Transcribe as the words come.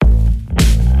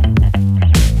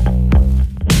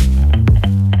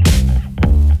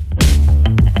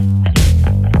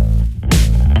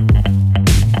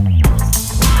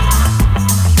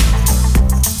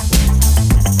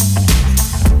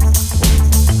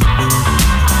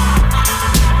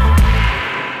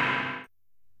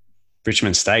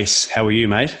Richmond Stace, how are you,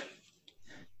 mate?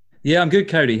 Yeah, I'm good,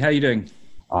 Cody. How are you doing?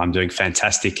 I'm doing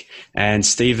fantastic. And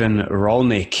Stephen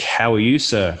Rolnick, how are you,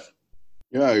 sir?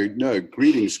 Yeah, no,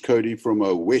 greetings, Cody, from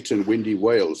a wet and windy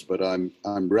Wales, but I'm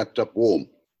wrapped up warm.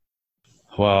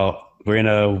 Well, we're in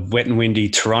a wet and windy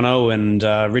Toronto and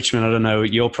Richmond. I don't know,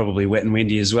 you're probably wet and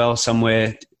windy as well,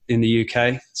 somewhere in the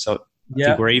UK. So I think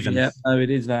Yeah, we're even. yeah. No,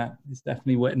 it is that. It's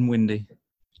definitely wet and windy.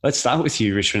 Let's start with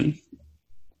you, Richmond.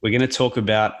 We're going to talk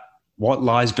about what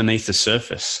lies beneath the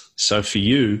surface. So for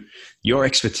you, your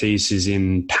expertise is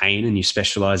in pain and you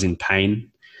specialize in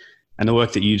pain. And the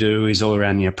work that you do is all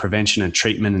around prevention and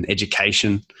treatment and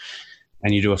education.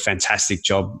 And you do a fantastic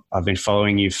job. I've been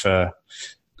following you for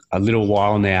a little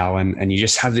while now, and you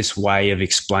just have this way of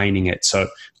explaining it. So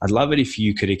I'd love it if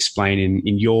you could explain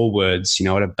in your words,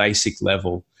 at a basic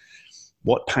level,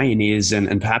 what pain is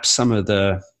and perhaps some of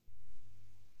the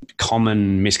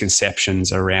common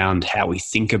misconceptions around how we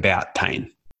think about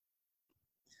pain.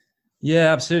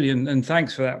 Yeah, absolutely. And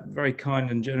thanks for that very kind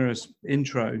and generous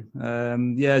intro.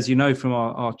 Yeah, as you know from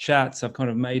our chats, I've kind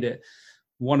of made it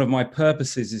one of my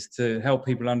purposes is to help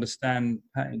people understand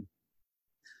pain.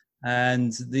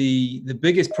 And the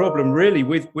biggest problem really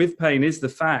with pain is the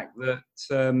fact that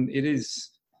it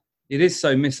is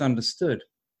so misunderstood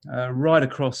right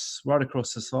across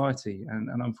society. And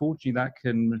unfortunately that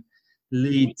can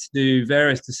lead to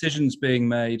various decisions being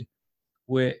made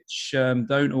which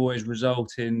don't always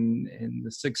result in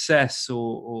the success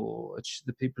or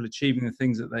the people achieving the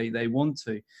things that they want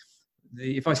to.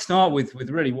 If I start with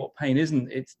really what pain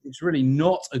isn't, it's really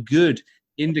not a good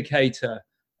indicator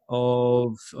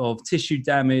of tissue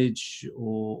damage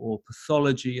or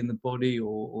pathology in the body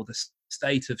or the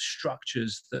state of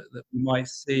structures that we might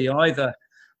see either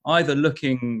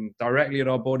looking directly at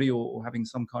our body or having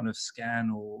some kind of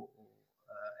scan or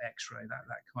X-ray,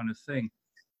 that kind of thing.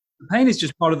 Pain is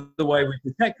just part of the way we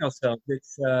protect ourselves.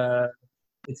 It's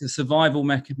a survival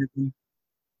mechanism.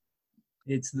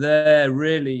 It's there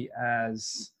really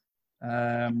as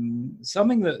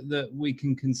something that we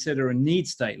can consider a need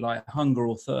state, like hunger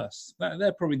or thirst.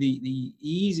 They're probably the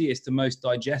easiest and most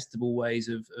digestible ways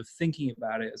of thinking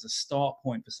about it as a start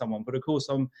point for someone. But of course,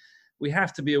 we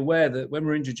have to be aware that when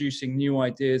we're introducing new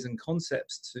ideas and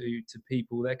concepts to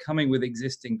people, they're coming with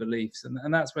existing beliefs,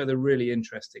 and that's where the really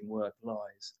interesting work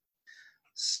lies.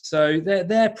 So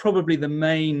they're probably the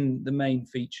main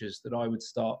features that I would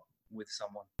start with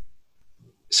someone.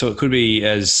 So it could be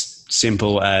as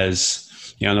simple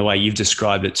as, the way you've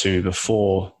described it to me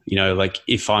before, like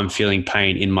if I'm feeling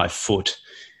pain in my foot,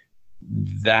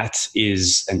 that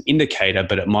is an indicator,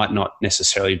 but it might not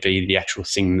necessarily be the actual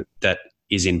thing that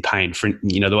is in pain. For,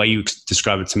 the way you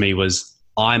described it to me was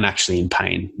I'm actually in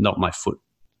pain, not my foot.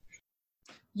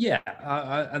 Yeah,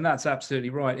 and that's absolutely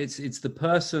right. It's the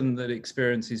person that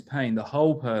experiences pain, the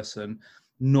whole person,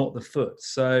 not the foot.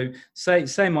 So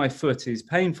say my foot is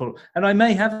painful, and I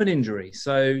may have an injury.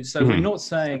 So we're not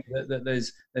saying that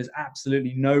there's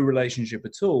absolutely no relationship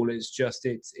at all. It's just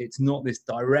it's not this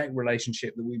direct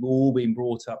relationship that we've all been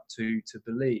brought up to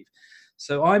believe.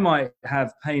 So I might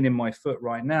have pain in my foot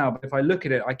right now, but if I look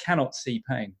at it, I cannot see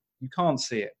pain. You can't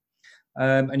see it.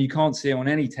 And you can't see it on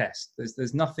any test.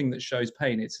 There's nothing that shows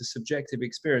pain. It's a subjective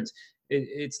experience.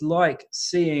 It's like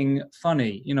seeing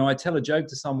funny. I tell a joke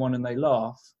to someone and they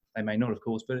laugh. They may not, of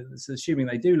course, but it's assuming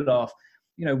they do laugh.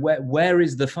 Where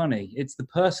is the funny? It's the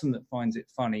person that finds it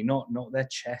funny, not their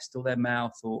chest or their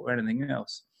mouth or anything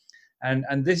else.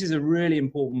 And this is a really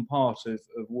important part of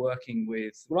working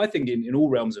with, well, I think in all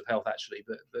realms of health actually,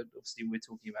 but obviously we're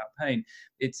talking about pain.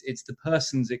 It's the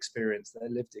person's experience, their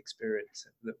lived experience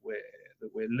that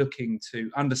we're looking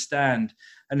to understand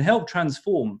and help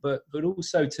transform, but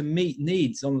also to meet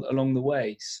needs along the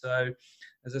way. So,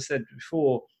 as I said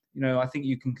before, I think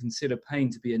you can consider pain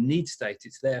to be a need state.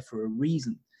 It's there for a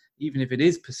reason, even if it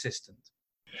is persistent.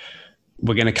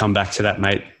 We're going to come back to that,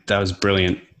 mate. That was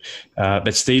brilliant.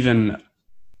 But Stephen,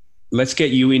 let's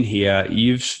get you in here.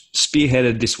 You've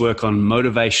spearheaded this work on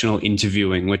motivational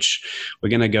interviewing, which we're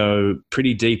going to go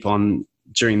pretty deep on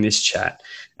during this chat.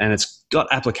 And it's got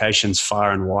applications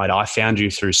far and wide. I found you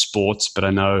through sports, but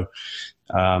I know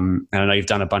you've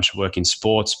done a bunch of work in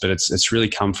sports, but it's really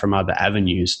come from other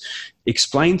avenues.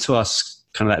 Explain to us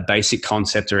kind of that basic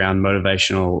concept around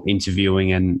motivational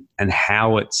interviewing and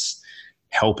how it's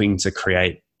helping to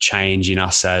create change in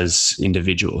us as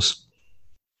individuals.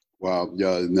 Wow.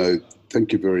 Yeah, no,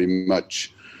 thank you very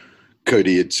much,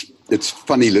 Cody. It's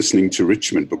funny listening to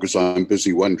Richmond because I'm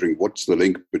busy wondering what's the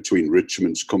link between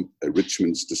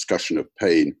Richmond's discussion of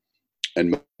pain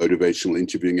and motivational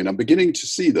interviewing. And I'm beginning to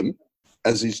see them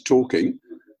as he's talking.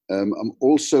 I'm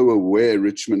also aware,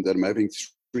 Richmond, that I'm having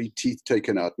 3 teeth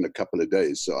taken out in a couple of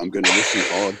days, so I'm going to listen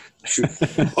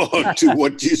hard to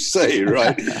what you say,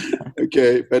 right?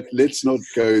 Okay, but let's not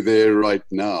go there right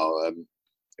now.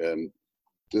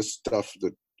 This stuff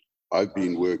that I've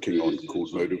been working on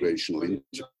called motivational interviewing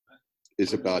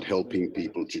is about helping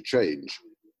people to change.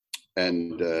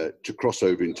 And to cross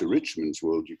over into Richmond's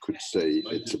world, you could say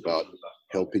it's about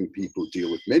helping people deal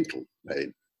with mental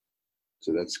pain.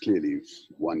 So that's clearly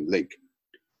one link.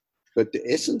 But the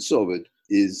essence of it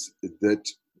is that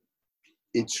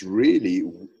it's really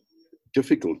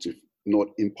difficult, if not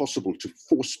impossible, to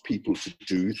force people to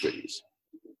do things.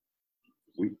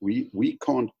 We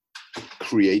can't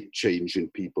create change in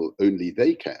people, only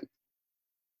they can.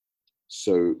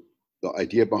 So the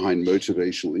idea behind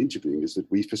motivational interviewing is that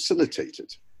we facilitate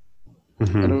it.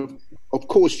 Mm-hmm. And of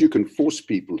course, you can force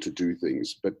people to do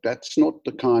things, but that's not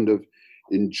the kind of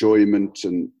enjoyment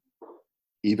and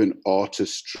even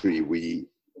artistry we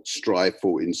strive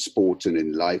for in sport and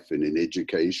in life and in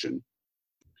education.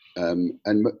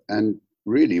 And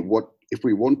really, if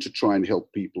we want to try and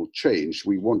help people change,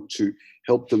 we want to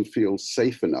help them feel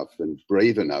safe enough and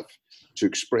brave enough to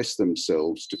express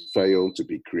themselves, to fail, to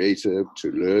be creative,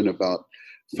 to learn about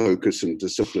focus and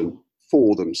discipline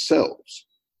for themselves.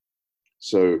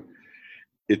 So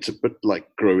it's a bit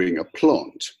like growing a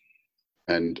plant.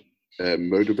 And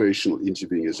motivational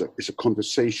interviewing is a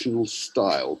conversational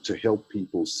style to help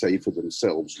people say for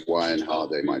themselves why and how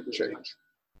they might change,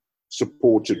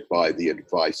 supported by the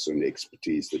advice and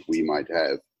expertise that we might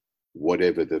have,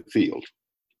 whatever the field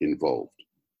involved.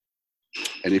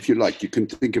 And if you like, you can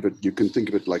think of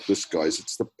it like this, guys.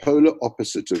 It's the polar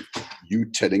opposite of you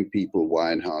telling people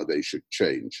why and how they should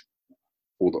change,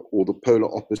 or the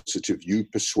polar opposite of you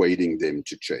persuading them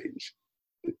to change.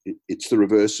 It's the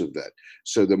reverse of that.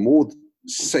 So the more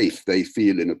safe they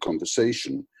feel in a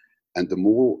conversation, and the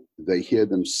more they hear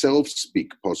themselves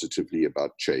speak positively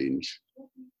about change,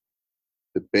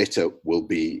 the better will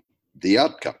be the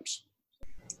outcomes.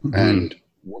 Mm-hmm. And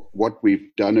what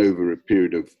we've done over a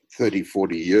period of 30,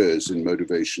 40 years in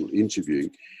motivational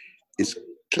interviewing is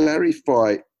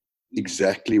clarify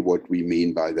exactly what we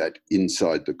mean by that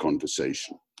inside the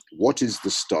conversation. What is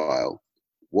the style?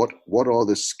 What are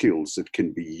the skills that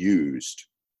can be used?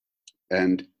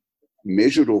 And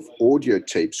measured off audio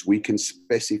tapes, we can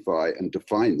specify and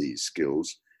define these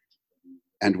skills,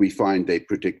 and we find they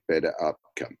predict better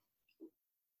outcome.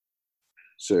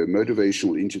 So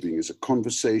motivational interviewing is a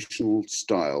conversational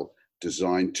style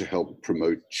designed to help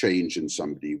promote change in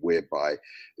somebody, whereby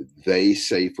they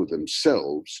say for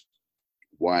themselves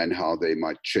why and how they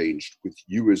might change, with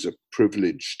you as a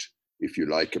privileged, if you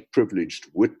like, a privileged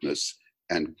witness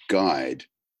and guide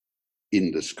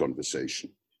in this conversation.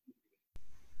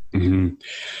 Mm-hmm.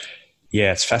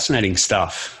 Yeah, it's fascinating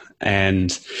stuff.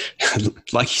 And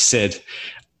like you said,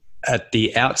 at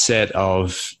the outset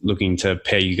of looking to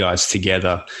pair you guys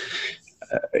together,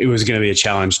 it was going to be a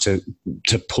challenge to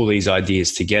pull these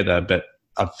ideas together, but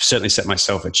I've certainly set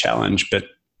myself a challenge. But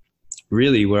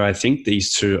really where I think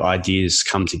these two ideas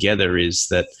come together is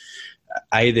that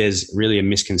there's really a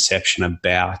misconception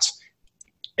about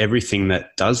everything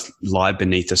that does lie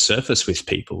beneath the surface with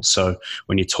people. So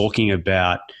when you're talking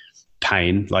about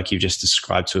pain, like you've just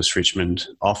described to us, Richmond,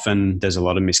 often there's a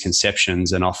lot of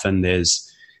misconceptions, and often there's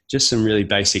just some really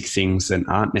basic things that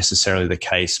aren't necessarily the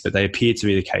case, but they appear to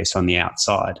be the case on the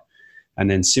outside.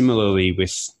 And then similarly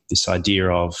with this idea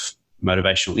of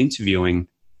motivational interviewing,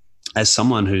 as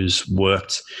someone who's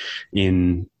worked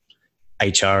in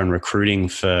HR and recruiting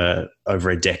for over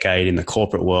a decade in the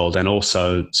corporate world, and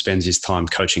also spends his time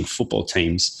coaching football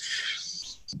teams,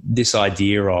 this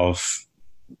idea of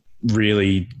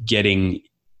really getting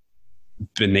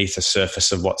beneath the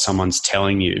surface of what someone's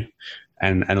telling you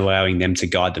and allowing them to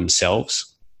guide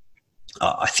themselves,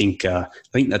 I think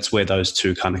that's where those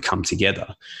two kind of come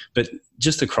together. But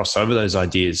just to cross over those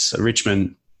ideas, so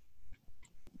Richmond,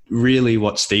 really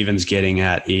what Stephen's getting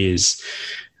at is,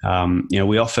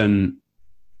 we often,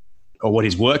 or what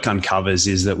his work uncovers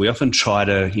is that we often try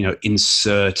to,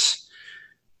 insert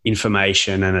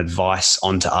information and advice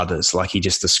onto others, like he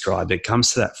just described. It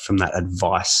comes to that from that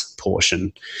advice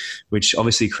portion, which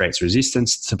obviously creates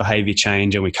resistance to behavior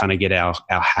change, and we kind of get our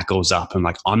hackles up and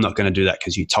like, I'm not going to do that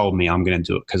because you told me, I'm going to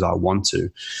do it because I want to.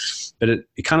 But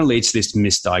it kind of leads to this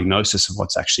misdiagnosis of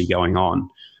what's actually going on,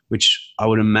 which I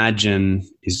would imagine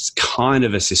is kind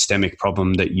of a systemic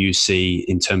problem that you see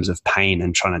in terms of pain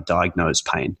and trying to diagnose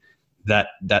pain. That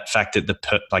fact that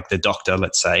the doctor,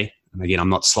 let's say, and again, I'm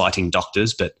not slighting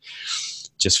doctors, but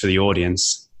just for the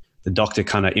audience, the doctor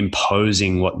kind of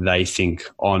imposing what they think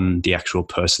on the actual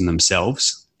person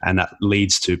themselves, and that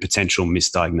leads to potential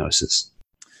misdiagnosis.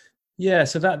 Yeah,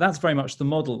 so that's very much the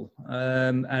model,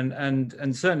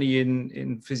 and certainly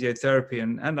in physiotherapy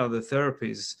and other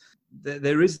therapies,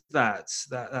 there is that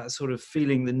sort of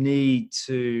feeling the need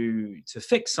to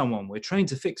fix someone. We're trained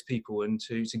to fix people and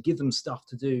to give them stuff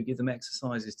to do, give them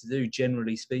exercises to do,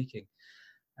 generally speaking,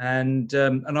 and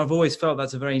I've always felt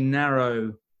that's a very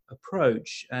narrow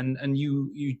approach, and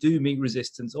you do meet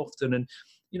resistance often, and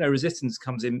resistance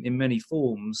comes in many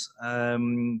forms,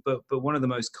 but one of the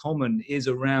most common is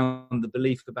around the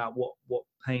belief about what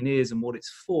pain is and what it's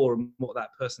for and what that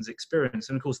person's experienced,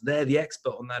 and of course they're the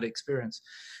expert on that experience.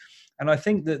 And I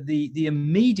think that the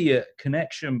immediate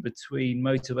connection between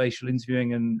motivational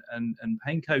interviewing and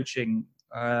pain coaching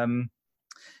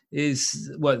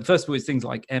is, well, first of all, it's things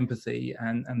like empathy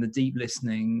and the deep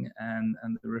listening and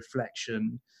the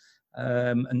reflection,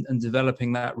 and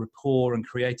developing that rapport and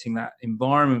creating that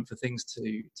environment for things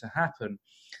to happen.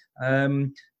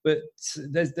 But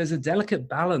there's a delicate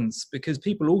balance, because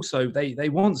people also they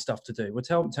want stuff to do. Well,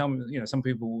 tell me, some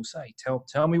people will say,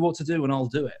 tell me what to do and I'll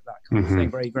do it. That kind of thing,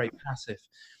 very, very passive.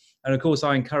 And of course,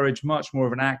 I encourage much more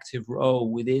of an active role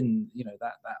within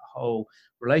that whole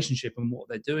relationship and what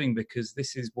they're doing, because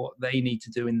this is what they need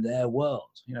to do in their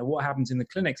world. What happens in the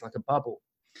clinic's like a bubble.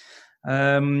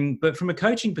 But from a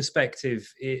coaching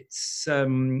perspective, it's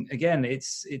again,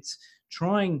 it's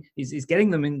trying is getting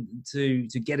them to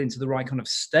get into the right kind of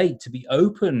state to be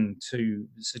open to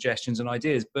suggestions and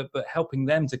ideas, but helping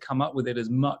them to come up with it as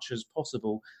much as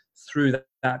possible through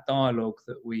that dialogue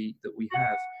that we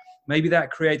have. Maybe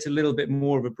that creates a little bit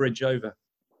more of a bridge over.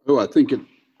 Oh, I think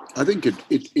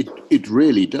it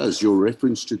really does. Your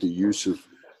reference to the use of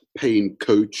pain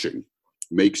coaching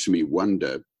makes me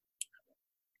wonder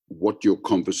what your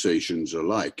conversations are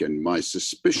like. And my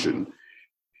suspicion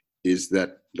is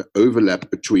that the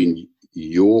overlap between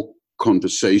your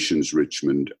conversations,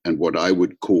 Richmond, and what I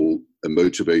would call a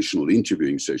motivational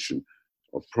interviewing session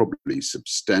are probably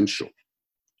substantial.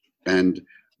 And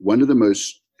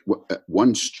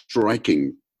one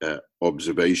striking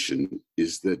observation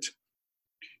is that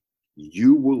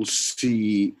you will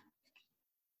see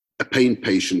a pain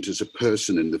patient as a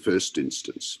person in the first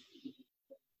instance.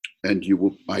 And you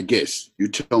will, I guess, you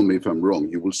tell me if I'm wrong,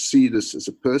 you will see this as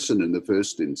a person in the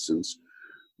first instance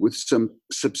with some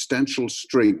substantial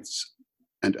strengths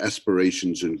and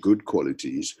aspirations and good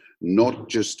qualities, not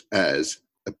just as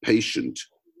a patient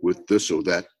with this or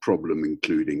that problem,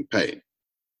 including pain.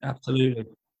 Absolutely.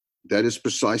 That is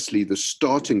precisely the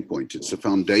starting point. It's a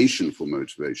foundation for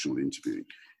motivational interviewing.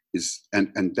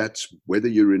 And that's whether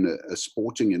you're in a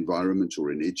sporting environment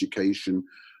or in education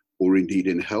or indeed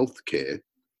in healthcare.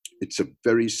 It's a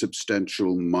very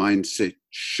substantial mindset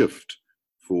shift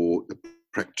for the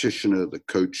practitioner, the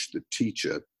coach, the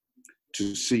teacher,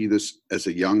 to see this as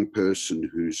a young person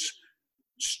who's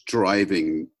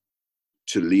striving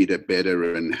to lead a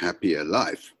better and happier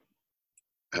life.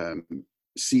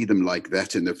 See them like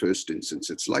that in the first instance.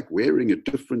 It's like wearing a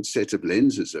different set of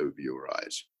lenses over your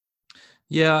eyes.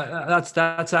 Yeah,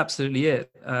 that's absolutely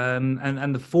it.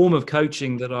 And the form of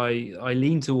coaching that I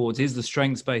lean towards is the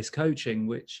strengths-based coaching,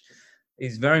 which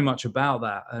is very much about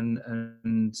that,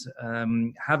 and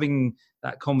having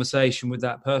that conversation with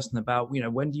that person about,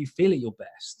 when do you feel at your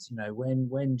best?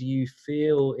 When do you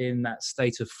feel in that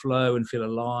state of flow and feel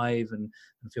alive and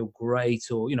feel great,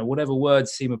 or whatever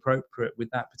words seem appropriate with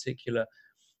that particular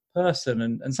person.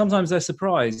 And sometimes they're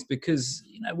surprised because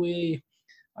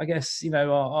I guess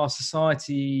our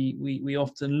society, we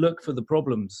often look for the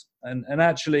problems, and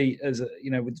actually, as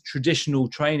with traditional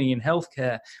training in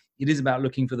healthcare, it is about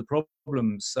looking for the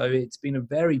problems. So it's been a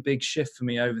very big shift for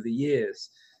me over the years,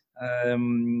 a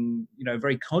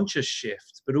very conscious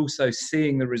shift, but also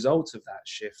seeing the results of that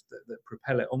shift that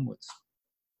propel it onwards.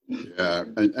 Yeah,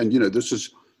 and this is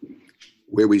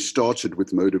where we started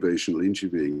with motivational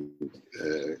interviewing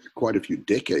quite a few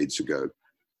decades ago,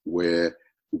 where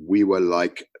we were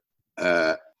like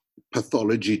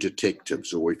pathology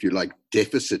detectives, or if you like,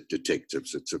 deficit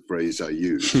detectives. It's a phrase I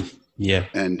use. Yeah.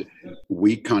 And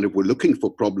we kind of were looking for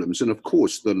problems. And of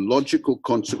course, the logical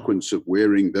consequence of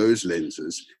wearing those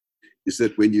lenses is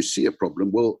that when you see a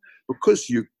problem, well, because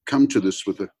you come to this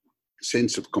with a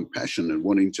sense of compassion and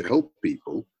wanting to help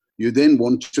people, you then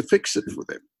want to fix it for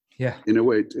them. Yeah. In a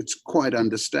way, it's quite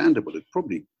understandable. It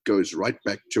probably goes right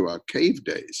back to our cave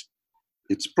days.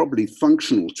 It's probably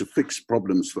functional to fix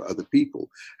problems for other people.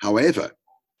 However,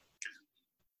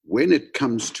 when it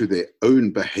comes to their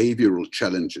own behavioral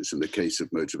challenges, in the case of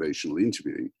motivational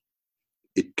interviewing,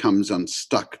 it comes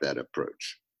unstuck, that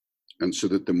approach. And so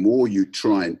that the more you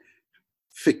try and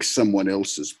fix someone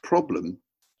else's problem,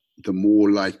 the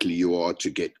more likely you are to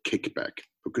get kickback,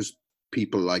 because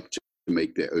people like to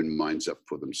make their own minds up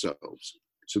for themselves.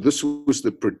 So this was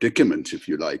the predicament, if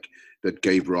you like, that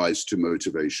gave rise to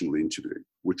motivational interviewing,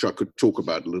 which I could talk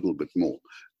about a little bit more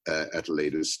at a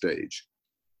later stage.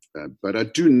 But I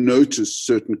do notice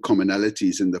certain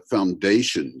commonalities in the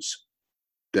foundations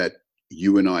that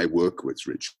you and I work with,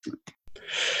 Richmond.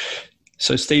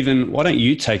 So, Stephen, why don't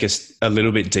you take us a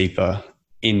little bit deeper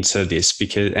into this?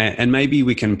 Because, and maybe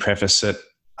we can preface it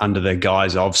under the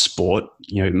guise of sport.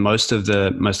 You know, most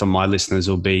of my listeners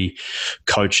will be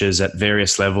coaches at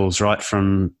various levels, right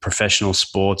from professional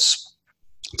sports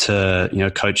to, you know,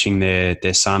 coaching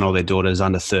their son or their daughter's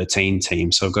under 13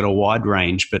 team. So I've got a wide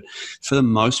range, but for the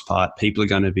most part, people are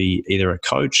going to be either a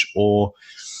coach or,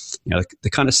 you know, the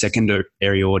kind of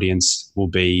secondary audience will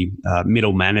be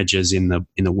middle managers in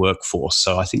the workforce.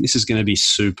 So I think this is going to be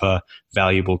super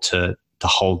valuable to the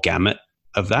whole gamut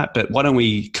of that. But why don't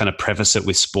we kind of preface it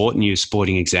with sport and use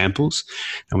sporting examples,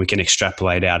 and we can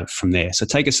extrapolate out from there. So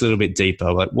take us a little bit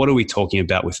deeper. Like, what are we talking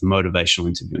about with motivational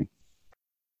interviewing?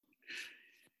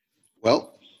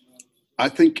 Well, I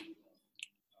think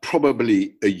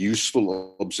probably a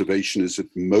useful observation is that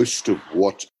most of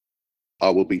what I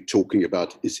will be talking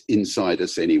about is inside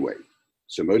us anyway.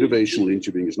 So motivational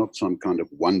interviewing is not some kind of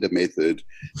wonder method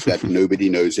that nobody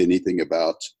knows anything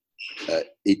about.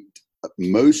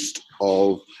 Most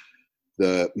of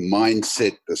the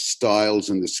mindset, the styles,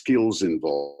 and the skills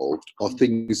involved are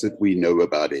things that we know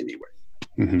about anyway.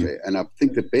 Mm-hmm. Okay? And I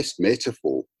think the best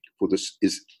metaphor for this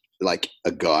is like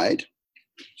a guide.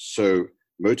 So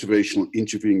motivational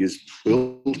interviewing is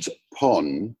built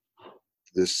upon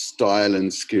the style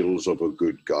and skills of a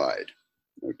good guide.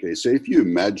 Okay, so if you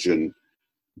imagine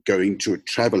going to a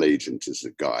travel agent as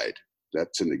a guide,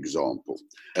 that's an example.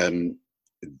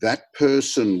 That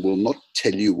person will not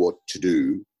tell you what to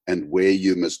do and where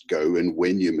you must go and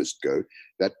when you must go.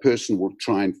 That person will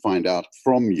try and find out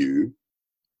from you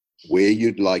where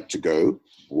you'd like to go,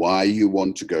 why you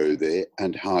want to go there,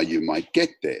 and how you might get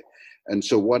there. And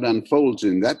so what unfolds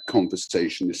in that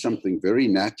conversation is something very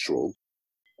natural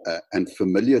and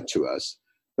familiar to us,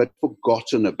 but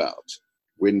forgotten about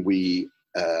when we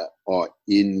are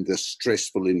in the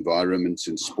stressful environments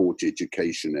in sport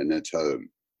education and at home.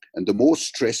 And the more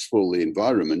stressful the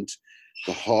environment,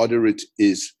 the harder it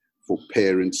is for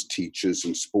parents, teachers,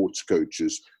 and sports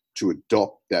coaches to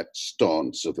adopt that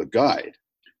stance of a guide.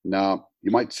 Now,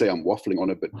 you might say I'm waffling on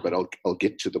it, but I'll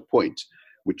get to the point,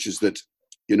 which is that,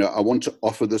 you know, I want to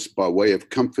offer this by way of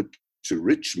comfort to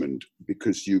Richmond,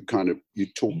 because you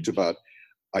talked about,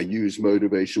 I use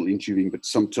motivational interviewing, but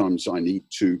sometimes I need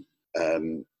to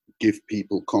give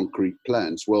people concrete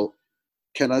plans. Well,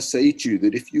 can I say to you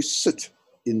that if you sit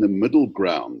in the middle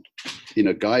ground in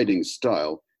a guiding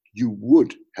style, you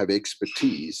would have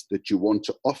expertise that you want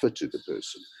to offer to the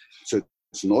person. So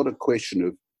it's not a question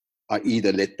of I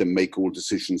either let them make all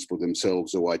decisions for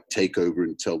themselves or I take over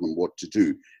and tell them what to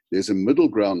do. There's a middle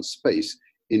ground space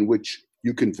in which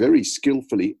you can very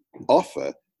skillfully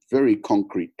offer very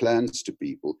concrete plans to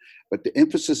people, but the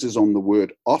emphasis is on the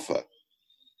word offer,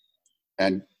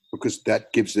 and because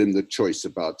that gives them the choice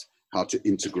about how to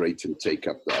integrate and take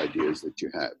up the ideas that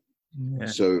you have. Yeah.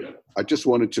 So I just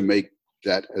wanted to make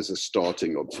that as a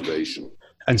starting observation.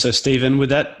 And so, Stephen, would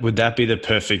that be the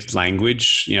perfect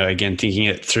language? You know, again, thinking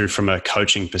it through from a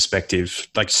coaching perspective,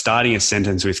 like starting a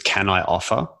sentence with "Can I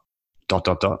offer?" ...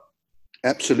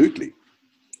 Absolutely.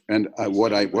 And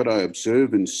what I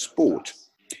observe in sport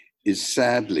is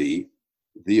sadly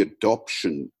the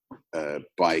adoption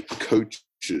by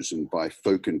coaches and by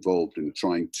folk involved in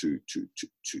trying to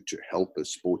help a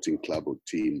sporting club or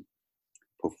team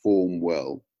perform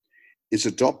well, is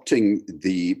adopting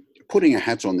putting a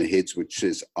hat on the heads which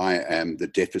says, I am the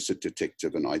deficit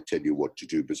detective and I tell you what to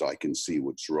do because I can see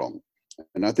what's wrong.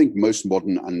 And I think most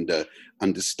modern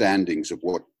understandings of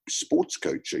what sports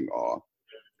coaching are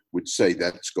would say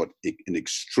that's got an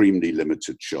extremely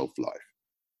limited shelf life.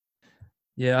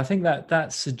 Yeah, I think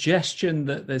that suggestion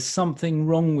that there's something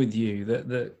wrong with you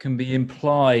that can be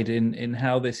implied in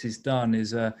how this is done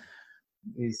is a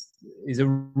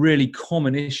really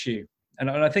common issue. And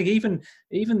I think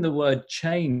even the word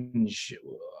change,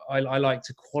 I like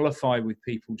to qualify with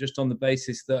people just on the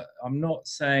basis that I'm not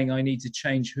saying I need to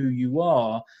change who you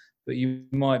are, but you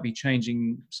might be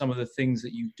changing some of the things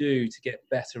that you do to get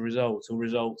better results, or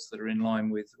results that are in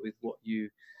line with what you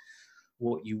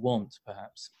want,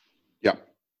 perhaps.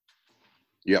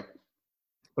 Yep.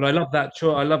 But I love that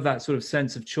I love that sort of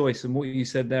sense of choice, and what you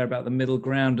said there about the middle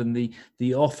ground and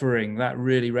the offering, that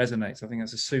really resonates. I think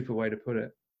that's a super way to put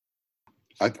it.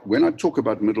 When I talk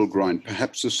about middle ground,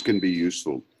 perhaps this can be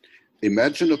useful.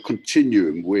 Imagine a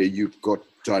continuum where you've got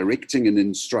directing and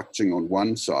instructing on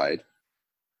one side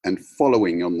and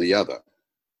following on the other.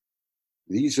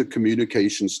 These are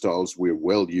communication styles we're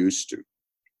well used to.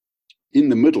 In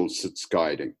the middle sits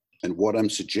guiding. And what I'm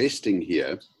suggesting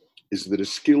here is that a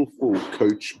skillful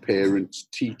coach, parent,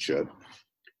 teacher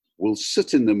will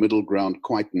sit in the middle ground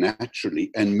quite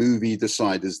naturally and move either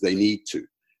side as they need to.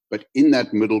 But in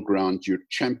that middle ground, you're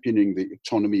championing the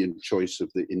autonomy and choice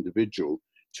of the individual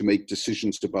to make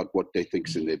decisions about what they think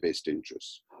is in their best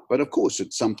interests. But of course,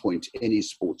 at some point, any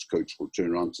sports coach will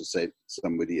turn around to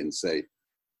somebody and say,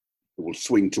 will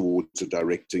swing towards a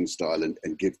directing style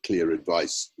and give clear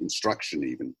advice, instruction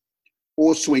even,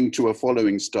 or swing to a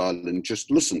following style and just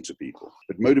listen to people.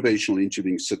 But motivational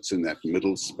interviewing sits in that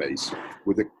middle space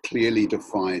with a clearly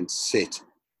defined set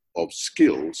of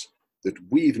skills that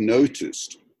we've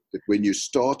noticed that when you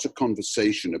start a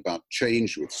conversation about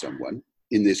change with someone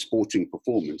in their sporting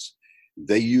performance,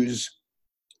 they use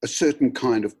a certain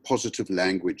kind of positive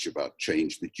language about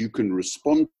change that you can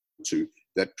respond to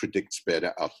that predicts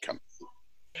better outcome.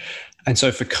 And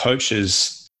so for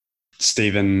coaches,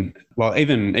 Stephen, well,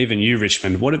 even you,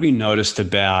 Richmond, what have you noticed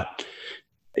about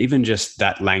even just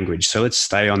that language? So let's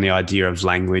stay on the idea of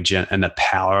language and the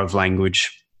power of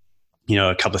language. You know,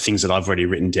 a couple of things that I've already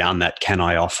written down that can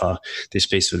I offer this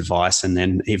piece of advice? And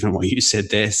then even what you said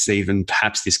there, Stephen,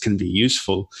 perhaps this can be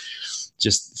useful,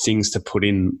 just things to put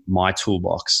in my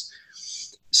toolbox.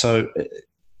 So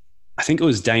I think it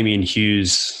was Damien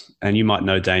Hughes, and you might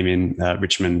know Damien,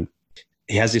 Richmond.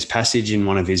 He has this passage in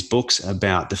one of his books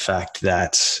about the fact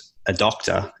that a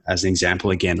doctor, as an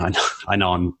example, again, I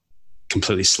know I'm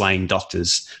completely slaying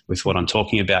doctors with what I'm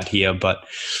talking about here, but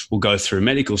will go through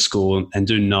medical school and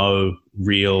do no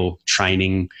real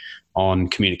training on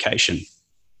communication,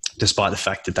 despite the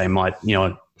fact that they might, you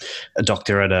know, a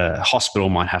doctor at a hospital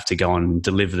might have to go and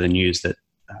deliver the news that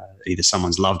either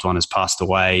someone's loved one has passed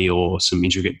away or some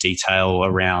intricate detail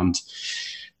around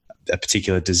a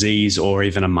particular disease, or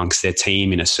even amongst their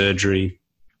team in a surgery.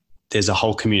 There's a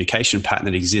whole communication pattern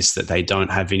that exists that they don't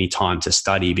have any time to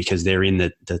study because they're in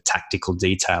the tactical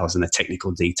details and the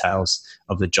technical details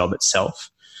of the job itself.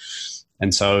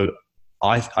 And so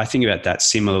I think about that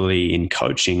similarly in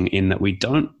coaching, in that we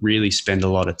don't really spend a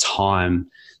lot of time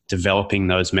developing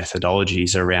those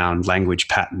methodologies around language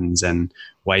patterns and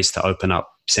ways to open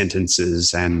up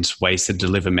sentences and ways to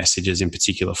deliver messages in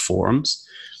particular forums.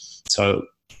 So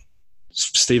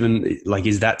Stephen, like,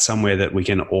 is that somewhere that we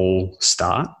can all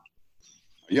start?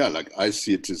 Yeah, like I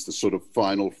see it as the sort of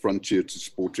final frontier to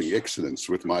sporting excellence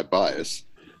with my bias,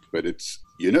 but it's,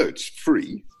 you know, it's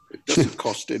free. It doesn't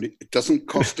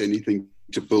cost anything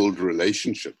to build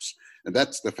relationships. And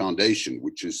that's the foundation,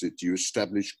 which is that you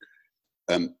establish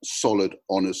solid,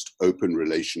 honest, open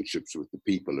relationships with the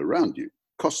people around you.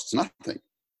 Costs nothing.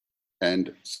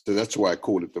 And so that's why I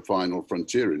call it the final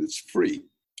frontier, and it's free.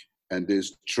 And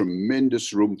there's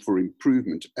tremendous room for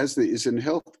improvement, as there is in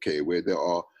healthcare, where there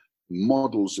are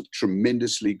models of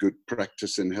tremendously good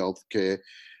practice in healthcare.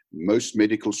 Most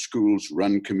medical schools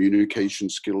run communication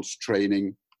skills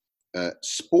training.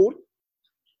 Sport,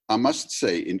 I must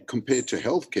say, compared to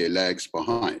healthcare, lags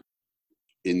behind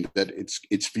in that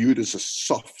it's viewed as a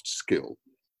soft skill.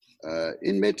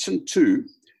 In medicine too,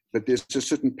 but there's a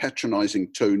certain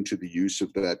patronizing tone to the use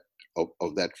of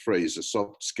that phrase, a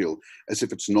soft skill, as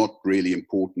if it's not really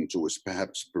important or is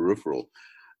perhaps peripheral.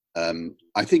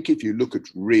 I think if you look at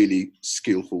really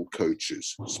skillful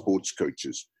coaches, sports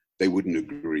coaches, they wouldn't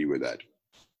agree with that.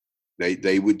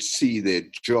 They would see their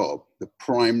job, the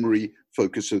primary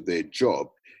focus of their job,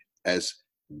 as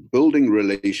building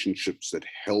relationships that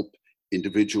help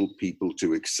individual people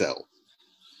to excel.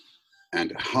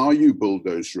 And how you build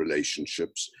those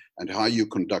relationships and how you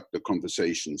conduct the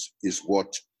conversations is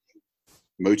what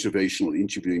motivational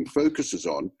interviewing focuses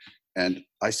on. And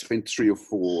I spent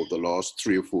the last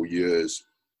 3 or 4 years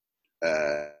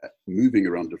moving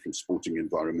around different sporting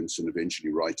environments and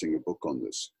eventually writing a book on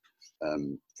this.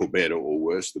 For better or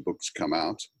worse, the book's come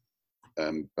out.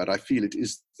 But I feel it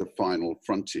is the final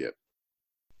frontier.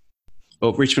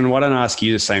 Well, Richmond, why don't I ask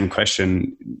you the same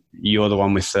question? You're the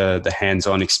one with the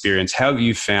hands-on experience. How have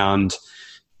you found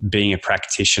being a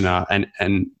practitioner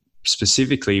and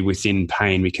specifically within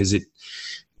pain? Because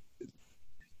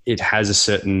it has a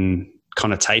certain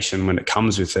connotation when it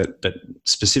comes with it, but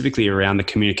specifically around the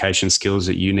communication skills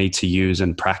that you need to use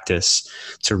and practice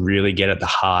to really get at the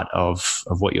heart of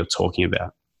what you're talking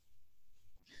about.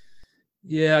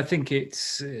 Yeah, I think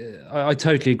it's, I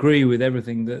totally agree with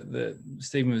everything that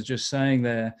Stephen was just saying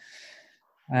there.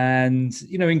 And,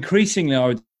 you know, increasingly, I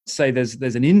would say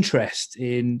there's an interest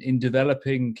in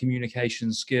developing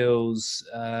communication skills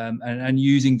and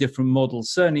using different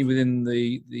models, certainly within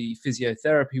the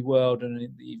physiotherapy world and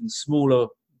even smaller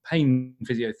pain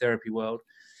physiotherapy world.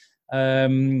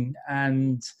 And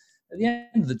at the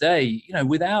end of the day,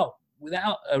 without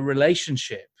a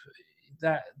relationship,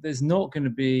 that there's not going to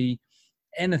be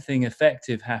anything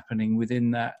effective happening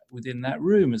within that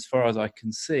room, as far as I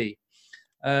can see.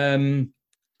 And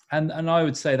I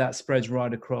would say that spreads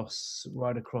right across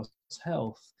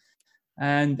health.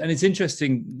 And it's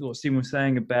interesting what Stephen was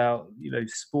saying about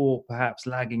sport perhaps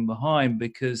lagging behind,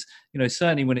 because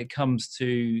certainly when it comes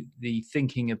to the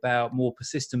thinking about more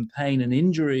persistent pain and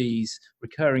injuries,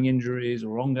 recurring injuries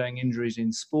or ongoing injuries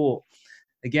in sport,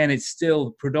 again, it's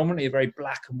still predominantly a very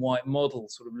black and white model,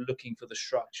 sort of looking for the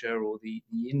structure or the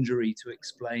injury to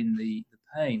explain the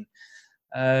pain.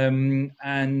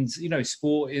 And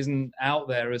sport isn't out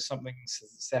there as something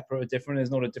separate or different.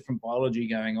 There's not a different biology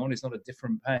going on. It's not a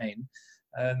different pain.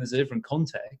 There's a different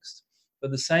context,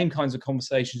 but the same kinds of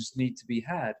conversations need to be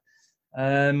had.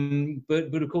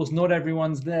 But of course, not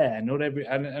everyone's there.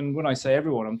 And when I say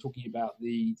everyone, I'm talking about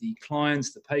the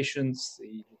clients, the patients,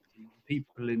 the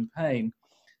people in pain,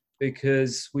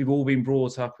 because we've all been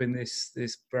brought up in this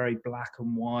very black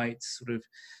and white sort of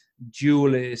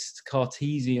dualist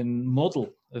Cartesian model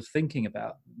of thinking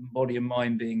about body and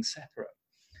mind being separate,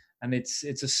 and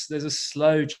there's a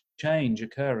slow change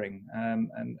occurring, and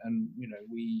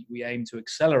we aim to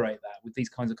accelerate that with these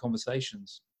kinds of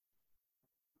conversations.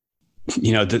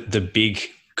 The big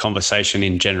conversation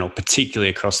in general, particularly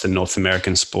across the North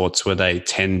American sports, where they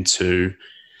tend to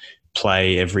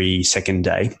play every second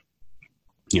day.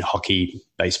 Hockey,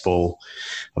 baseball,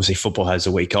 obviously football has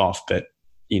a week off, but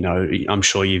I'm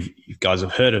sure you guys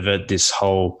have heard of it, this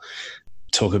whole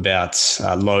talk about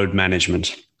load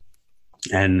management.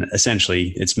 And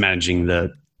essentially it's managing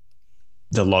the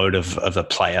load of a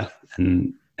player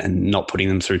and not putting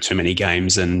them through too many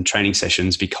games and training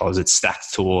sessions, because it's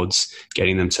stacked towards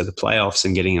getting them to the playoffs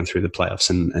and getting them through the playoffs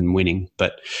and winning.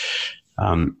 But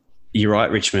you're right,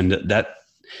 Richmond,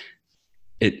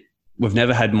 we've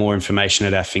never had more information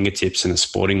at our fingertips in the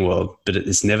sporting world, but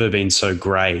it's never been so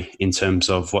grey in terms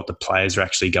of what the players are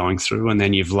actually going through. And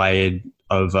then you've layered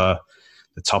over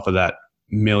the top of that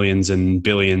millions and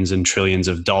billions and trillions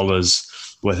of dollars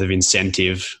worth of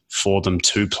incentive for them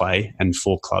to play and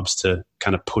for clubs to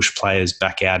kind of push players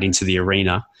back out into the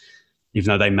arena, even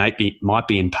though they might be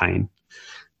in pain.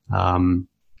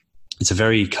 It's a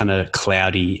very kind of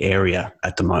cloudy area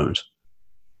at the moment.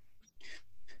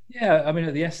 Yeah, I mean,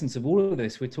 at the essence of all of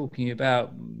this, we're talking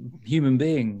about human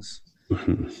beings.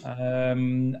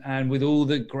 And with all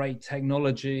the great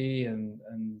technology and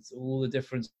all the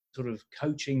different sort of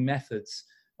coaching methods,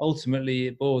 ultimately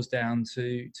it boils down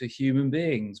to human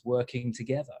beings working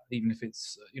together, even if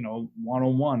it's,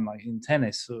 one-on-one, like in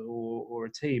tennis, or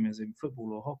a team as in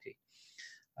football or hockey.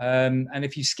 And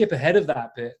if you skip ahead of that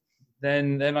bit,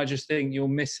 then I just think you're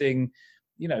missing,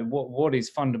 what is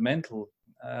fundamental.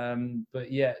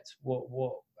 But yet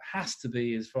what has to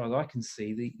be, as far as I can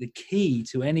see, the key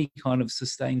to any kind of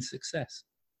sustained success.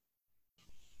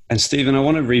 And Stephen, I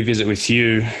want to revisit with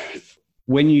you,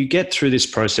 when you get through this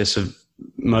process of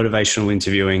motivational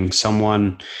interviewing,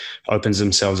 someone opens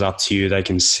themselves up to you, they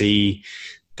can see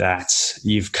that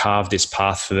you've carved this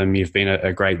path for them, you've been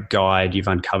a great guide, you've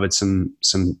uncovered some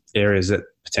areas that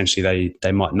potentially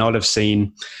they might not have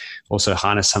seen, also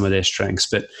harness some of their strengths.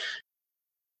 But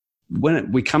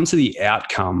when we come to the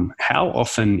outcome, how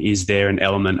often is there an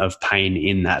element of pain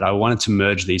in that? I wanted to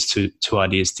merge these two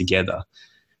ideas together.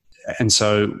 And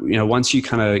so, once you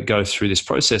kind of go through this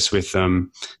process with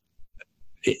them,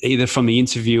 either from the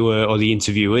interviewer or the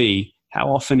interviewee,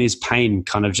 how often is pain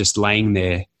kind of just laying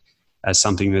there as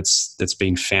something that's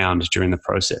been found during the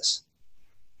process?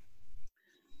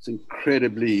 It's an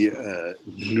incredibly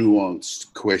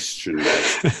nuanced question.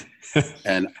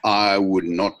 And I would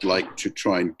not like to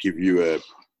try and give you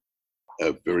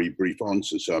a very brief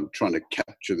answer. So I'm trying to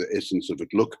capture the essence of it.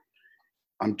 Look,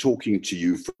 I'm talking to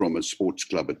you from a sports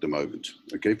club at the moment,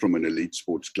 okay, from an elite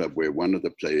sports club where one of the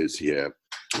players here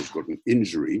has got an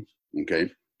injury, okay,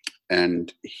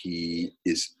 and he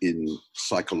is in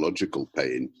psychological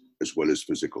pain as well as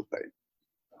physical pain,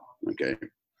 okay.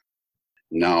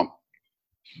 Now,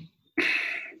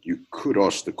 you could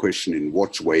ask the question, in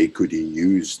what way could he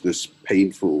use this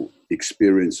painful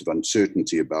experience of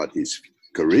uncertainty about his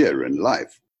career and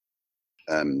life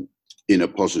in a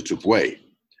positive way?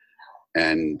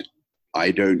 And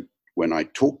I don't, when I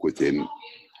talk with him,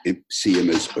 see him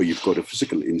as, oh, you've got a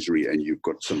physical injury and you've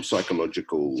got some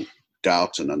psychological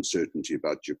doubt and uncertainty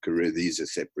about your career. These are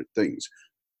separate things.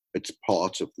 It's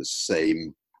part of the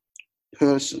same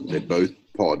person. They're both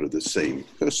part of the same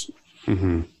person.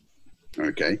 Mm-hmm.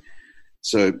 Okay.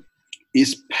 So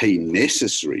is pain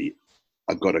necessary?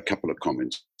 I've got a couple of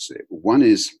comments there. One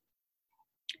is,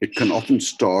 it can often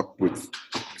start with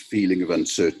feeling of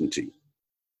uncertainty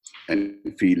and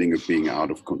feeling of being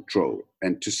out of control.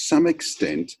 And to some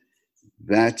extent,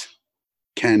 that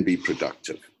can be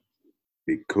productive,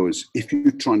 because if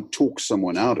you try and talk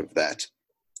someone out of that,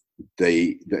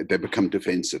 they become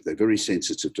defensive. They're very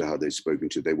sensitive to how they're spoken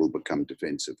to. They will become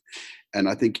defensive. And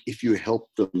I think if you help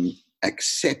them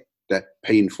accept that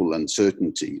painful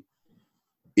uncertainty,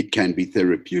 it can be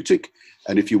therapeutic.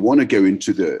 And if you want to go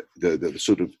into the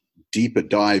sort of deeper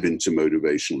dive into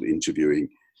motivational interviewing,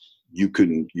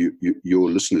 your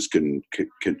listeners can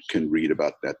read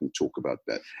about that and talk about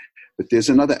that. But there's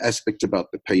another aspect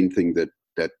about the pain thing that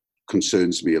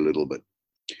concerns me a little bit,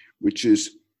 which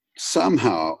is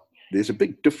somehow there's a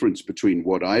big difference between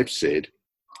what I've said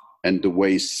and the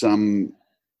way some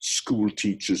school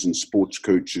teachers and sports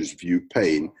coaches view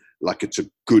pain, like it's a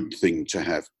good thing to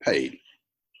have pain.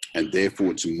 And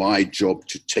therefore, it's my job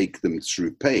to take them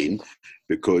through pain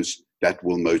because that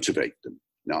will motivate them.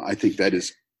 Now, I think that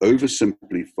is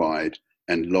oversimplified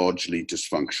and largely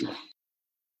dysfunctional.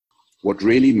 What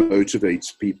really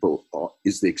motivates people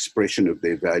is the expression of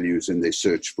their values and their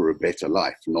search for a better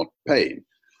life, not pain.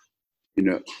 You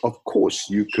know, of course,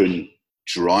 you can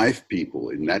drive people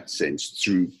in that sense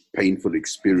through painful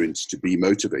experience to be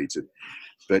motivated.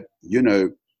 But, you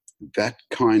know, that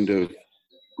kind of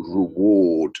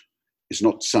reward is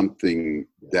not something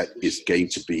that is going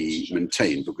to be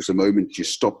maintained, because the moment you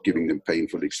stop giving them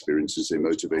painful experiences, their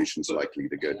motivation is likely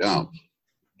to go down.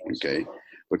 Okay.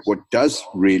 But what does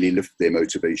really lift their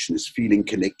motivation is feeling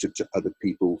connected to other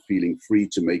people, feeling free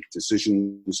to make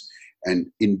decisions,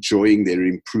 and enjoying their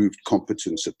improved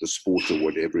competence at the sport or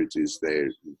whatever it is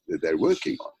they're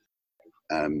working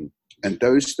on. And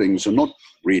those things are not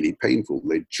really painful,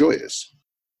 they're joyous.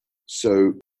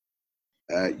 So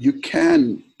you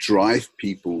can drive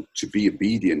people to be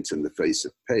obedient in the face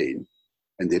of pain,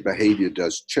 and their behavior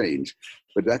does change.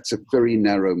 But that's a very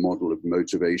narrow model of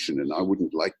motivation, and I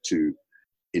wouldn't like to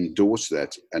endorse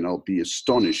that, and I'll be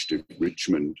astonished if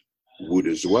Richmond would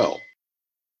as well.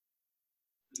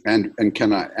 And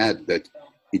can I add that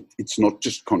it's not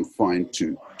just confined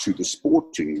to the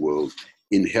sporting world.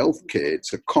 In healthcare,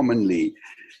 it's a commonly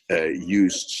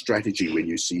used strategy when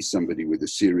you see somebody with a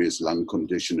serious lung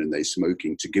condition and they're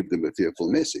smoking, to give them a fearful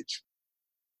message.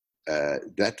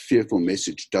 That fearful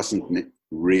message doesn't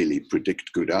really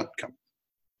predict good outcome.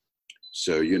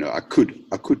 So, you know, I could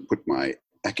put my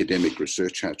academic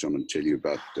research hat on and tell you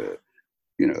about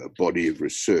a body of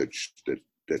research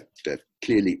that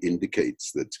clearly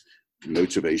indicates that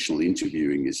motivational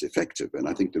interviewing is effective. And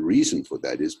I think the reason for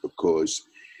that is because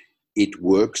it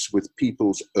works with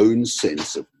people's own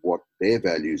sense of what their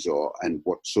values are and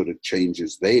what sort of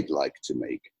changes they'd like to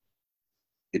make.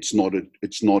 It's not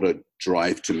a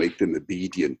drive to make them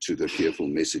obedient to the fearful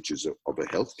messages of a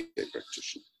healthcare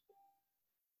practitioner.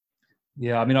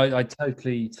 Yeah, I mean, I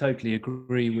totally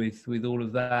agree with all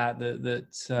of that.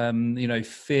 You know,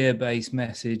 fear-based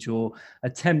message or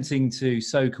attempting to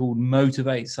so-called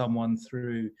motivate someone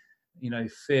through, you know,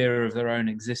 fear of their own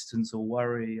existence or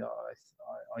worry,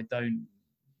 I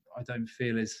don't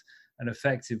feel is an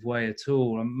effective way at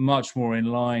all. I'm much more in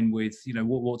line with, you know,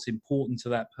 what's important to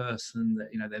that person, that,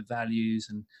 you know, their values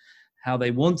and how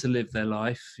they want to live their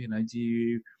life. You know,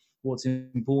 what's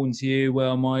important to you?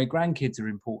 Well, my grandkids are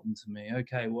important to me.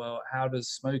 Okay, well, how does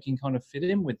smoking kind of fit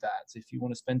in with that? If you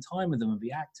want to spend time with them and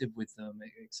be active with them,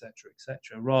 et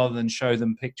cetera, rather than show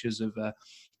them pictures of a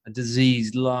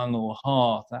diseased lung or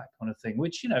heart, that kind of thing,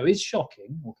 which, you know, is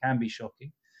shocking or can be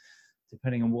shocking,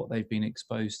 depending on what they've been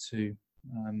exposed to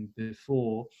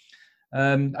before.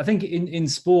 I think in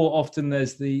sport, often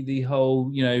there's the whole,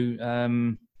 you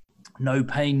know, no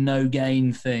pain, no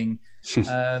gain thing.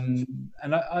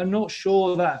 And I'm not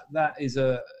sure that is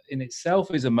in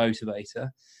itself is a motivator.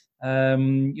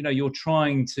 You know, you're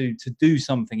trying to do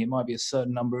something. It might be a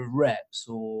certain number of reps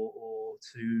or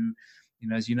to, you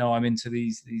know, as you know, I'm into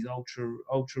these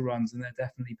ultra runs, and they're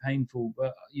definitely painful,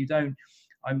 but you don't,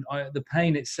 the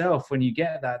pain itself, when you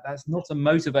get that's not a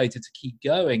motivator to keep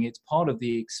going. It's part of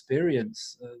the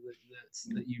experience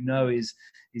that you know is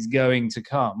going to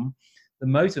come. The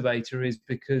motivator is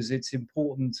because it's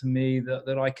important to me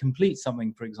that I complete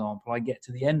something, for example, I get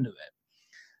to the end of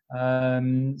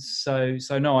it.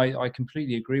 So no, I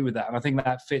completely agree with that. And I think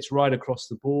that fits right across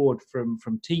the board, from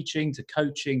teaching to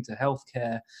coaching to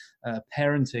healthcare,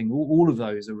 parenting, all of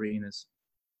those arenas.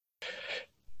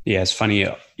 Yeah, it's funny.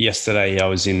 Yesterday, I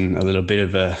was in a little bit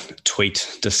of a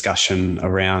tweet discussion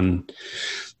around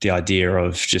the idea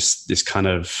of just this kind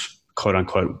of quote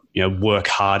unquote, you know, work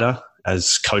harder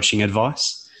as coaching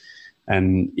advice.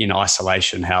 And in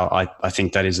isolation, how I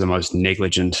think that is the most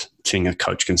negligent thing a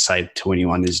coach can say to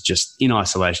anyone is just in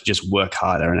isolation, just work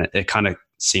harder. And it kind of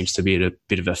seems to be a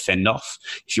bit of a fend off.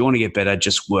 If you want to get better,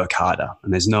 just work harder.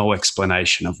 And there's no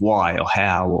explanation of why or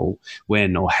how or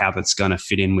when or how that's going to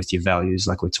fit in with your values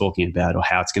like we're talking about, or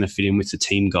how it's going to fit in with the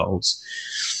team goals.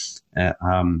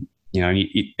 Again,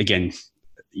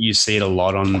 you see it a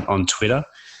lot on Twitter,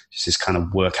 just this kind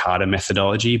of work harder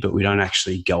methodology, but we don't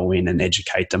actually go in and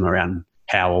educate them around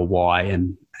how or why.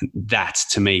 And that,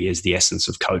 to me, is the essence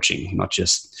of coaching, not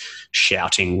just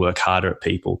shouting work harder at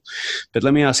people. But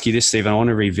let me ask you this, Stephen. I want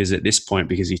to revisit this point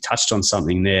because you touched on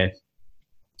something there.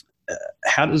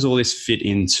 How does all this fit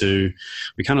into,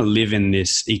 we kind of live in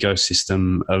this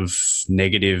ecosystem of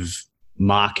negative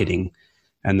marketing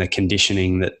and the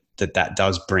conditioning that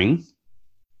does bring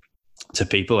to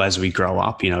people as we grow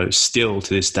up. Still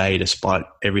to this day, despite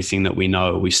everything that we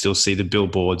know, we still see the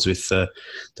billboards with the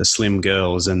slim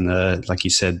girls and like you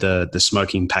said, the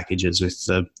smoking packages with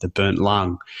the burnt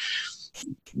lung.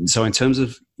 So in terms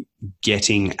of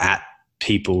getting at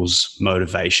people's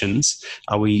motivations,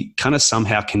 are we kind of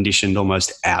somehow conditioned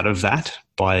almost out of that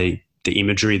by the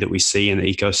imagery that we see in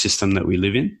the ecosystem that we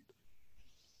live in?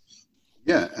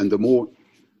 Yeah, and the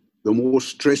more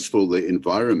stressful the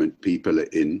environment people are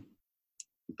in,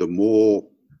 the more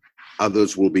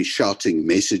others will be shouting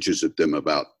messages at them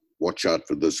about watch out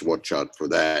for this, watch out for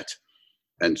that.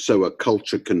 And so a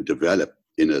culture can develop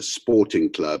in a sporting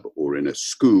club or in a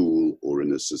school or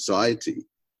in a society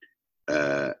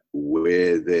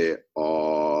where there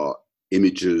are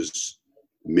images,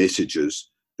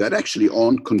 messages that actually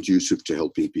aren't conducive to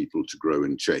helping people to grow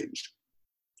and change.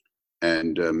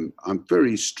 And I'm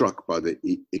very struck by the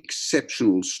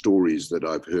exceptional stories that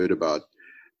I've heard about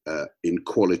in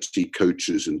quality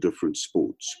coaches in different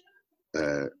sports,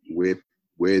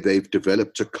 where they've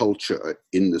developed a culture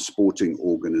in the sporting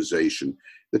organization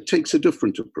that takes a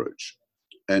different approach.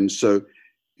 And so,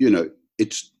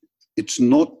 it's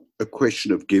not a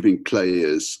question of giving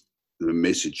players the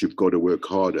message, you've got to work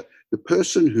harder. The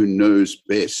person who knows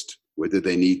best whether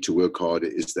they need to work harder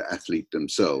is the athlete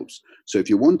themselves. So if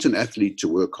you want an athlete to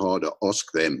work harder,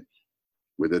 ask them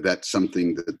whether that's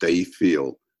something that they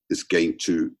feel is going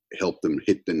to help them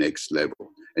hit the next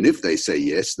level. And if they say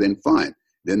yes, then fine.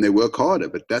 Then they work harder,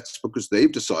 but that's because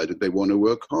they've decided they want to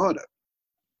work harder.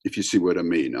 If you see what I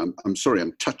mean. I'm sorry,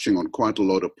 I'm touching on quite a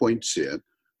lot of points here,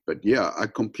 but yeah, I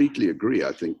completely agree.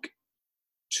 I think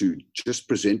to just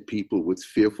present people with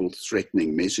fearful,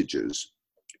 threatening messages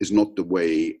is not the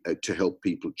way to help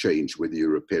people change, whether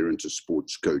you're a parent, a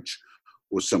sports coach,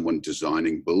 or someone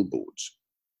designing billboards.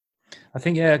 I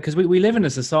think, yeah, because we live in a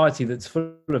society that's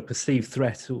full of perceived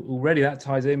threat already. That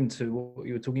ties into what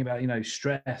you were talking about,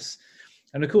 stress.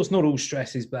 And of course, not all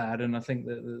stress is bad. And I think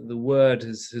that the word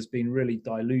has been really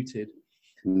diluted.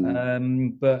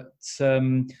 But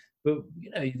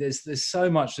there's so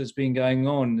much that's been going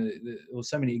on, or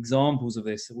so many examples of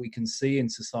this that we can see in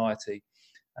society.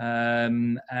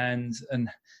 And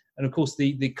of course,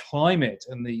 the climate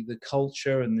and the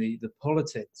culture and the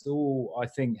politics all, I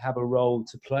think, have a role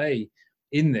to play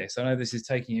in this. I know this is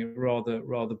taking it rather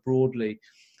broadly,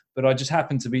 but I just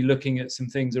happen to be looking at some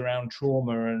things around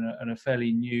trauma and a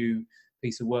fairly new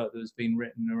piece of work that's been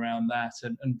written around that,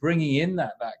 and bringing in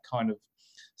that kind of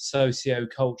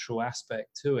socio-cultural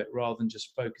aspect to it, rather than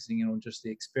just focusing in on just the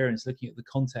experience, looking at the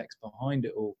context behind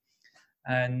it all.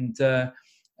 And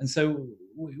so,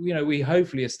 we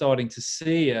hopefully are starting to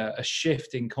see a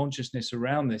shift in consciousness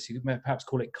around this. You could perhaps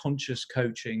call it conscious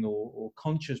coaching or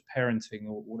conscious parenting,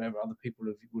 or whatever other people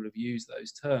will have used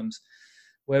those terms,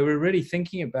 where we're really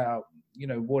thinking about,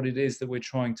 what it is that we're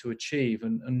trying to achieve,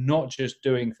 and not just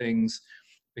doing things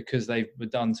because they were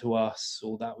done to us,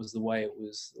 or that was the way it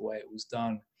was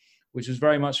done, which was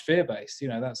very much fear-based.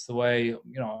 That's the way,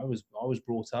 I was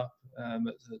brought up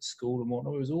at school and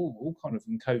whatnot. It was all kind of,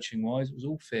 coaching-wise, it was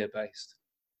all fear-based.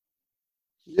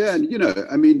 Yeah,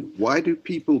 and, why do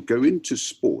people go into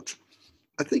sport?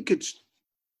 I think it's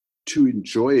to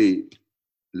enjoy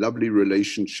lovely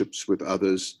relationships with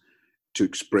others, to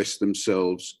express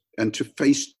themselves, and to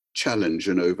face challenge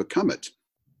and overcome it.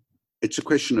 It's a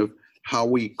question of how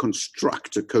we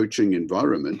construct a coaching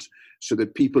environment so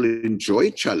that people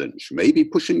enjoy challenge, maybe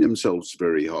pushing themselves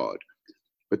very hard.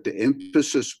 But the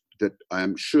emphasis that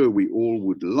I'm sure we all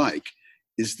would like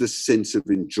is the sense of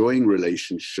enjoying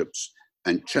relationships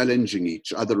and challenging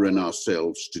each other and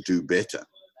ourselves to do better.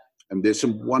 And there's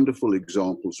some wonderful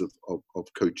examples of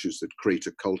coaches that create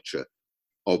a culture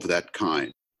of that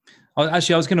kind.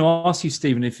 Actually, I was going to ask you,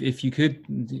 Stephen, if you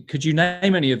could you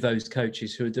name any of those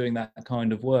coaches who are doing that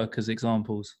kind of work as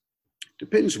examples?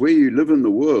 Depends where you live in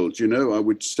the world. You know, I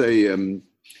would say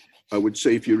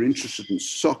if you're interested in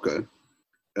soccer,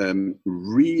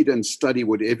 read and study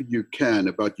whatever you can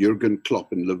about Jurgen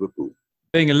Klopp in Liverpool.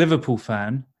 Being a Liverpool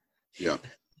fan, yeah,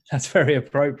 that's very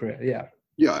appropriate. Yeah,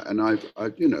 yeah, and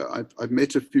I've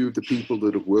met a few of the people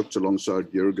that have worked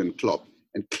alongside Jurgen Klopp,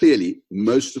 and clearly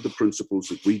most of the principles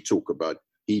that we talk about,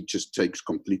 he just takes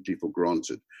completely for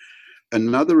granted.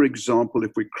 Another example,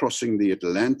 if we're crossing the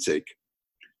Atlantic,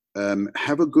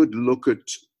 have a good look at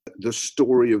the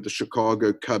story of the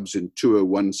Chicago Cubs in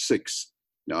 2016.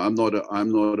 Now, I'm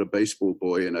not a baseball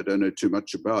boy and I don't know too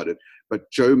much about it,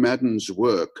 but Joe Maddon's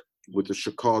work with the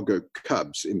Chicago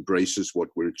Cubs embraces what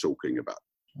we're talking about.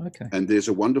 Okay. And there's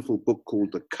a wonderful book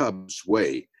called The Cubs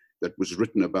Way that was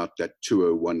written about that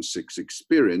 2016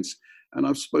 experience. And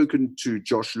I've spoken to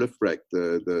Josh Lifrak,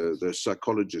 the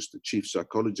psychologist, the chief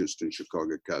psychologist in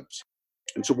Chicago Cubs.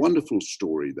 It's a wonderful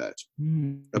story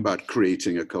about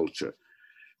creating a culture.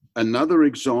 Another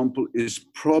example is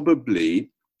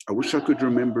probably, I wish I could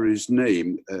remember his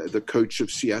name, the coach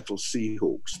of Seattle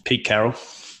Seahawks. Pete Carroll.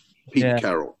 Pete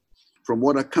Carroll. From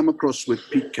what I come across with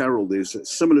Pete Carroll, there's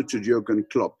similar to Jurgen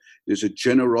Klopp, there's a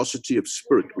generosity of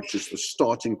spirit, which is the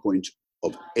starting point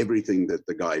of everything that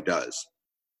the guy does.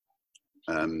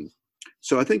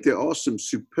 So I think there are some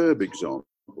superb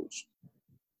examples.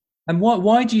 And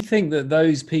why do you think that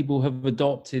those people have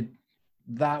adopted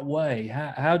that way?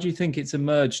 How do you think it's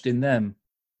emerged in them?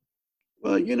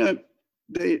 Well, you know,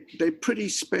 they're pretty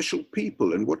special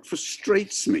people. And what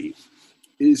frustrates me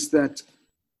is that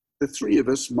the three of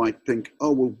us might think,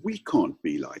 oh, well, we can't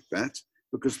be like that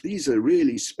because these are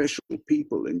really special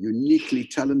people and uniquely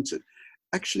talented.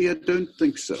 Actually, I don't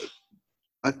think so.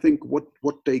 I think what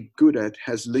they're good at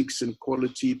has links in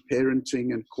quality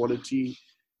parenting and quality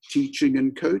teaching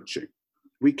and coaching.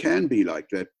 We can be like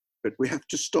that, but we have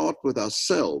to start with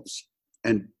ourselves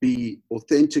and be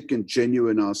authentic and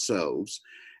genuine ourselves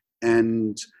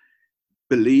and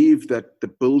believe that the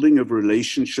building of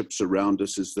relationships around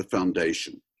us is the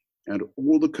foundation. And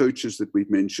all the coaches that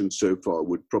we've mentioned so far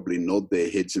would probably nod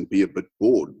their heads and be a bit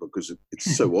bored because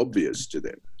it's so obvious to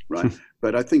them, right?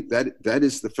 But I think that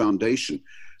is the foundation.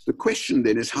 The question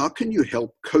then is, how can you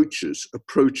help coaches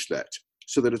approach that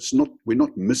so that we're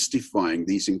not mystifying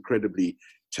these incredibly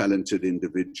talented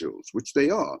individuals, which they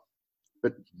are,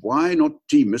 but why not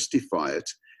demystify it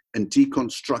and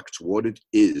deconstruct what it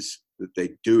is that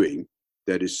they're doing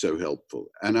that is so helpful?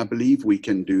 And I believe we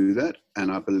can do that.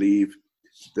 And I believe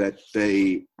that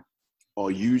they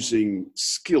are using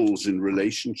skills in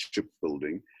relationship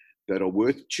building that are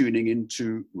worth tuning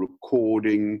into,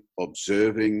 recording,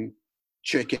 observing,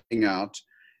 checking out.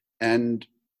 And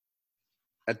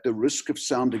at the risk of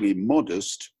sounding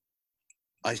immodest,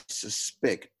 I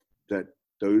suspect that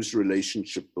those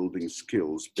relationship building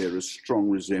skills bear a strong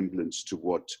resemblance to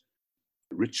what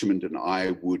Richmond and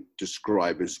I would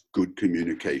describe as good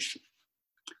communication.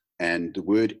 And the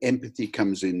word empathy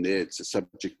comes in there. It's a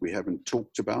subject we haven't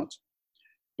talked about,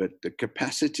 but the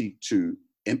capacity to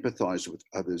empathize with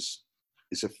others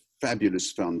is a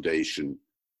fabulous foundation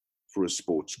for a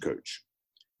sports coach.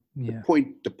 Yeah.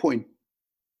 The point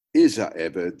is,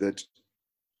 however, that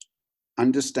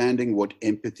understanding what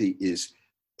empathy is,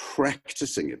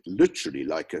 practicing it literally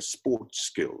like a sports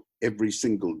skill every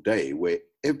single day, where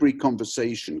every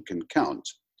conversation can count,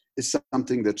 is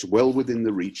something that's well within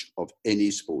the reach of any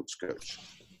sports coach.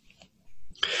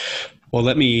 Well,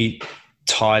 let me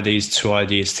tie these two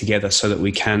ideas together so that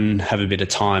we can have a bit of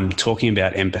time talking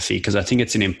about empathy, because I think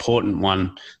it's an important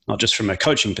one, not just from a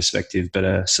coaching perspective, but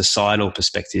a societal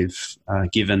perspective,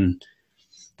 given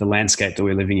the landscape that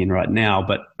we're living in right now.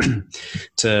 But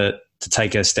to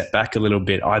take a step back a little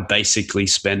bit, I basically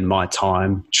spend my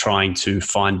time trying to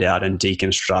find out and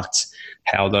deconstruct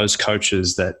how those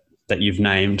coaches that you've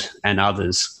named and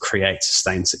others create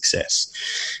sustained success.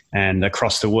 And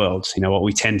across the world, you know, what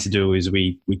we tend to do is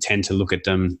we tend to look at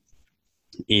them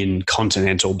in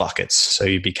continental buckets. So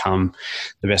you become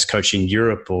the best coach in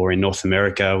Europe or in North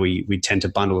America. We tend to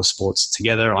bundle the sports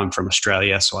together. I'm from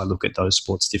Australia, so I look at those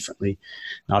sports differently.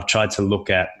 And I've tried to look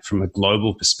at, from a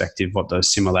global perspective, what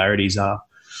those similarities are.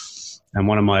 And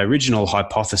one of my original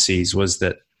hypotheses was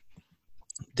that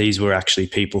these were actually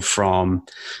people from,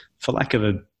 for lack of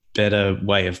a better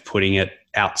way of putting it,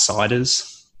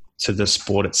 outsiders to the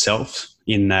sport itself,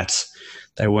 in that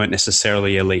they weren't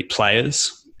necessarily elite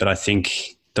players. But I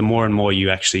think the more and more you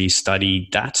actually study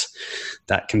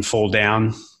that can fall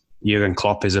down. Jurgen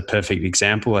Klopp is a perfect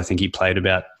example. I think he played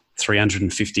about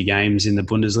 350 games in the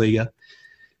Bundesliga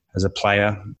as a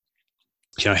player.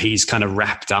 You know, he's kind of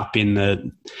wrapped up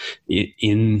in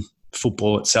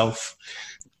football itself.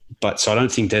 But so I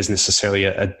don't think there's necessarily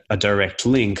a direct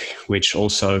link, which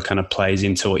also kind of plays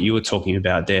into what you were talking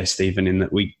about there, Stephen, in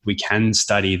that we can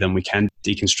study them, we can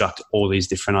deconstruct all these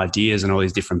different ideas and all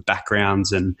these different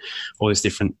backgrounds and all these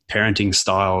different parenting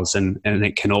styles, and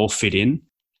it can all fit in.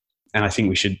 And I think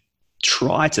we should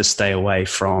try to stay away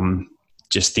from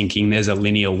just thinking there's a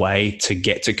linear way to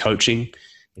get to coaching.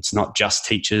 It's not just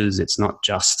teachers. It's not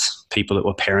just people that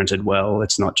were parented well.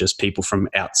 It's not just people from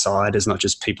outside. It's not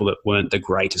just people that weren't the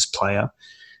greatest player.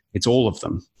 It's all of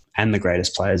them and the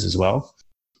greatest players as well.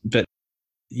 But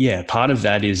yeah, part of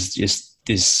that is just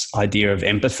this idea of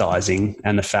empathizing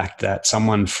and the fact that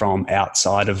someone from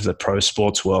outside of the pro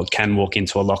sports world can walk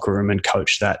into a locker room and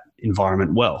coach that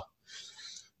environment well.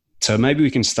 So maybe we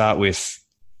can start with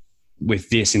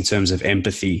this in terms of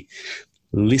empathy,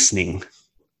 listening.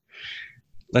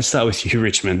 Let's start with you,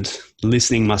 Richmond.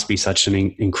 Listening must be such an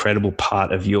incredible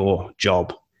part of your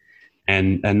job,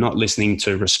 and not listening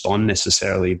to respond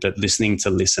necessarily, but listening to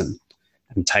listen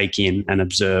and take in and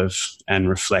observe and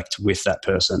reflect with that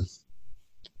person.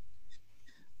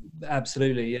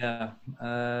 Absolutely, yeah.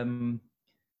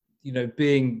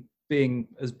 Being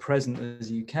as present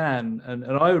as you can, and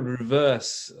I would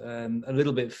reverse a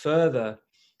little bit further,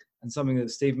 and something that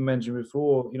Stephen mentioned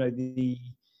before.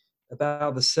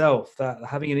 About the self, that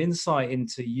having an insight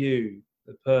into you,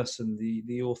 the person,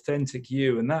 the authentic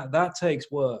you, and that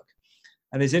takes work.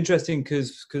 And it's interesting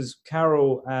because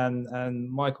Carol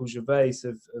and Michael Gervais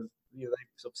have they've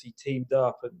obviously teamed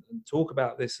up and talk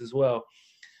about this as well.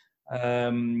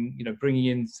 Bringing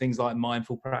in things like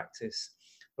mindful practice.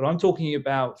 But I'm talking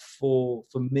about for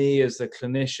me as the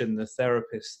clinician, the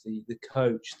therapist, the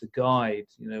coach, the guide,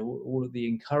 all of the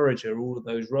encourager, all of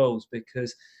those roles,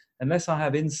 because unless I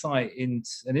have insight and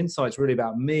insight's really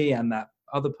about me and that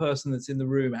other person that's in the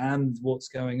room and what's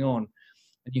going on.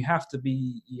 And you have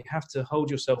to hold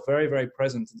yourself very, very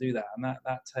present to do that. And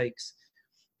that takes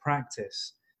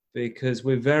practice, because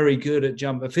we're very good at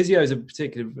physios in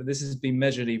particular, but this has been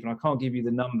measured even. I can't give you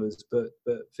the numbers, but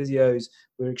physios,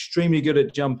 we're extremely good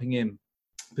at jumping in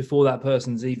before that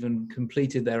person's even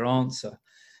completed their answer.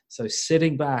 So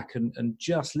sitting back and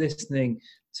just listening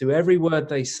to every word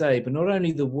they say, but not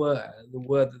only the word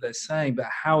that they're saying, but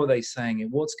how are they saying it?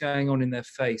 What's going on in their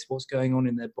face? What's going on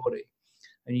in their body?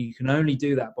 And you can only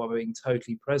do that by being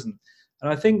totally present.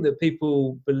 And I think that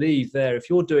people believe there, if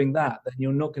you're doing that, then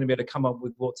you're not going to be able to come up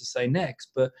with what to say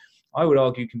next. But I would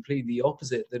argue completely the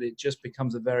opposite, that it just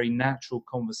becomes a very natural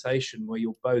conversation where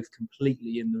you're both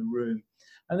completely in the room.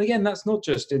 And again, that's not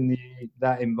just in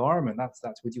that environment.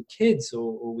 That's with your kids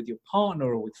or with your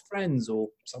partner or with friends or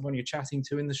someone you're chatting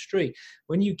to in the street.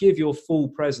 When you give your full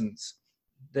presence,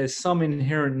 there's some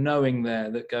inherent knowing there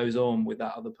that goes on with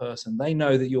that other person. They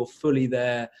know that you're fully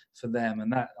there for them.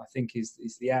 And that, I think, is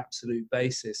the absolute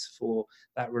basis for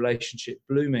that relationship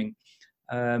blooming.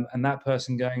 And that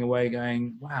person going away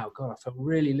going, wow, God, I felt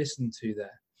really listened to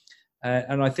there.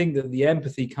 And I think that the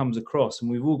empathy comes across,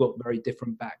 and we've all got very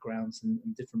different backgrounds and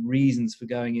different reasons for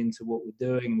going into what we're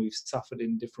doing. We've suffered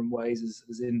in different ways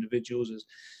as individuals, as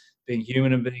being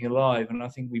human and being alive. And I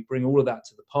think we bring all of that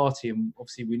to the party. And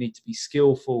obviously we need to be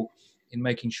skillful in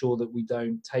making sure that we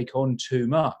don't take on too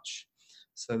much.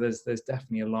 So there's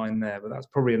definitely a line there, but that's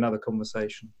probably another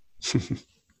conversation.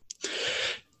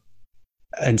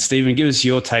 And Stephen, give us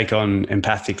your take on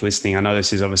empathic listening. I know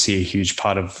this is obviously a huge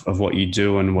part of what you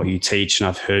do and what you teach, and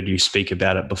I've heard you speak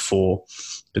about it before,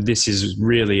 but this is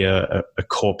really a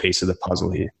core piece of the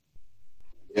puzzle here.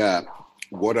 Yeah.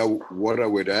 What I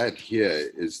would add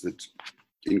here is that,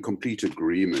 in complete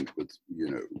agreement with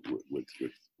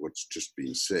what's just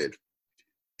been said,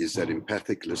 is that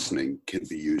empathic listening can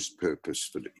be used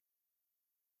purposefully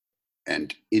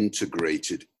and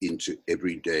integrated into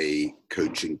everyday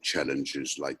coaching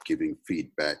challenges like giving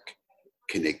feedback,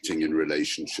 connecting and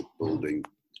relationship building,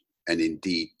 and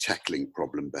indeed tackling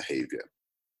problem behavior.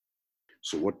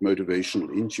 So what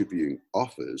motivational interviewing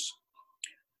offers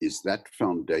is that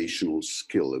foundational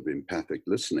skill of empathic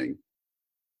listening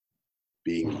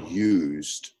being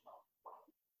used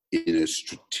in a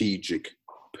strategic,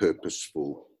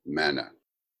 purposeful manner.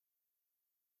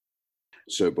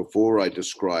 So before I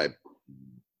describe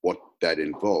what that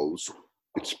involves,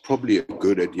 it's probably a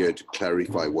good idea to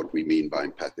clarify what we mean by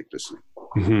empathic listening.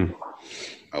 Mm-hmm.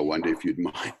 I wonder if you'd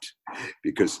mind,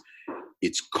 because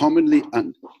it's commonly,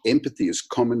 empathy is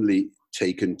commonly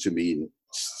taken to mean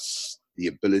the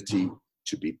ability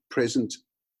to be present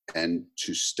and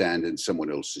to stand in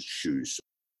someone else's shoes.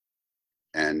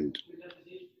 And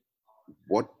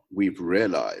what we've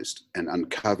realized and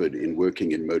uncovered in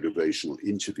working in motivational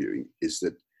interviewing is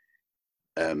that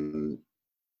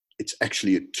it's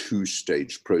actually a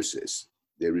two-stage process.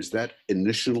 There is that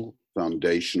initial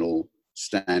foundational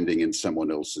standing in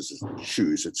someone else's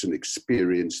shoes. It's an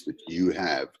experience that you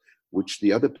have, which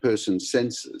the other person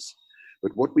senses.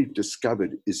 But what we've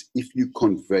discovered is if you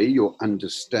convey your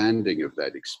understanding of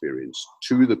that experience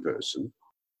to the person,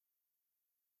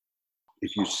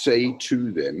 if you say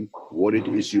to them what it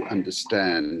is you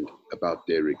understand about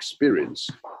their experience,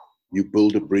 you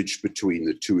build a bridge between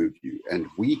the two of you. And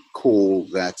we call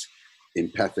that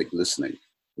empathic listening,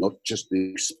 not just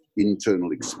the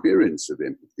internal experience of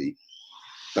empathy,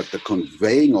 but the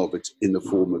conveying of it in the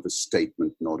form of a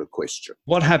statement, not a question.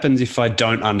 What happens if I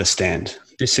don't understand?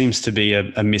 This seems to be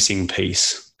a missing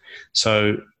piece.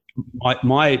 So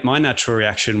my natural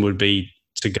reaction would be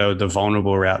to go the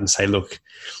vulnerable route and say, look,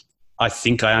 I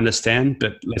think I understand,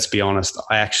 but let's be honest,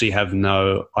 I actually have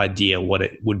no idea what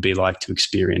it would be like to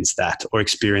experience that or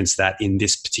experience that in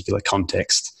this particular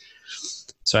context.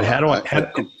 So well, how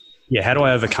do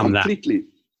I overcome that?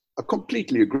 I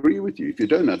completely agree with you. If you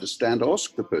don't understand,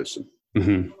 ask the person.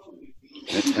 Mm-hmm.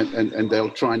 And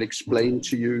they'll try and explain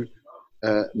to you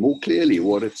more clearly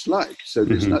what it's like. So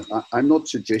there's I'm not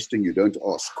suggesting you don't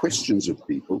ask questions of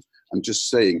people. I'm just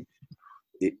saying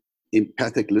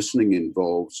empathic listening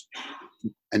involves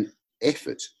an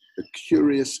effort, a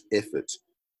curious effort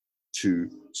to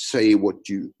say what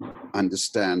you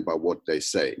understand by what they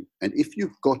say. And if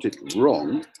you've got it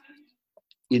wrong,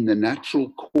 in the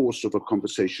natural course of a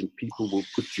conversation, people will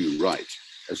put you right,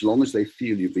 as long as they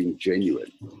feel you've been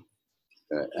genuine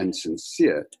and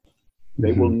sincere.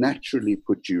 They will naturally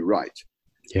put you right.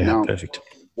 Yeah, now, perfect.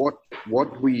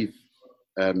 What we've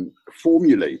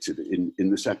formulated in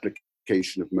this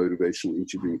application of motivational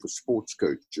interviewing for sports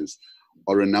coaches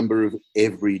are a number of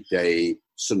everyday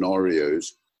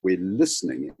scenarios where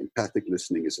listening, empathic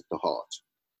listening, is at the heart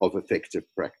of effective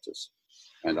practice.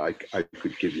 And I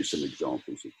could give you some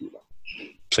examples if you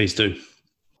like. Please do.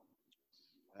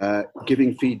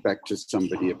 Giving feedback to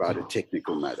somebody about a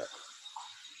technical matter.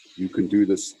 You can do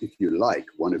this, if you like,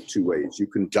 one of two ways. You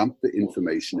can dump the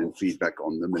information and feedback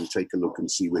on them and take a look and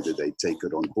see whether they take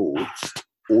it on board.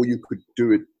 Or you could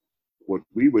do it, what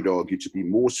we would argue to be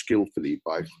more skillfully,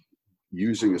 by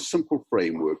using a simple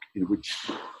framework in which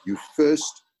you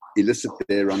first elicit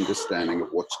their understanding of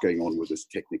what's going on with this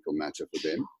technical matter for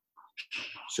them.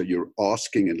 So you're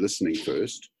asking and listening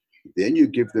first, then you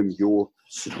give them your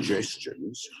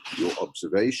suggestions, your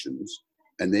observations,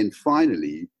 and then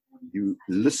finally you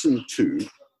listen to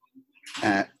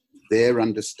their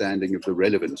understanding of the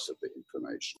relevance of the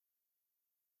information.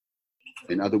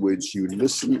 In other words, you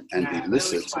listen and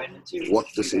elicit what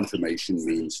this information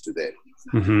means to them.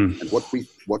 Mm-hmm. And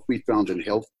what we found in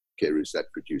healthcare is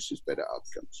that produces better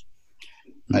outcomes.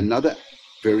 Mm-hmm. Another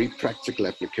very practical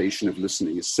application of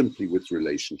listening is simply with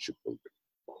relationship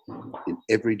building. In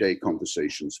everyday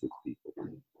conversations with people,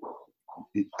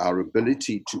 our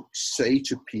ability to say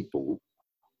to people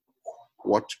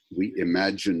what we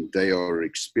imagine they are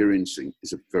experiencing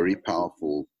is a very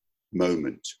powerful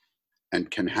moment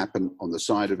and can happen on the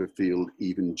side of a field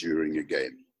even during a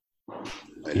game,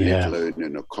 let alone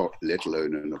in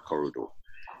a corridor.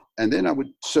 And then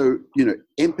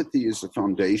empathy is the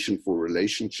foundation for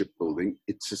relationship building.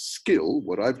 It's a skill.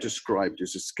 What I've described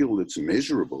is a skill that's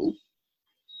measurable,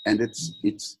 and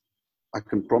I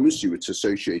can promise you it's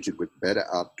associated with better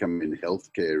outcome in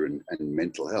healthcare and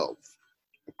mental health.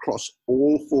 Across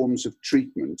all forms of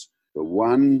treatment, the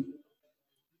one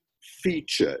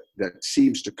feature that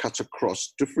seems to cut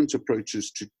across different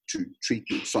approaches to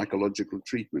treatment, psychological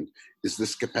treatment, is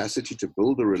this capacity to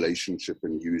build a relationship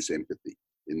and use empathy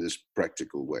in this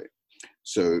practical way.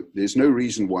 So there's no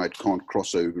reason why it can't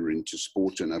cross over into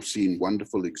sport, and I've seen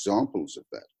wonderful examples of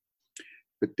that.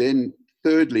 But then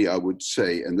thirdly, I would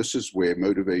say, and this is where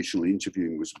motivational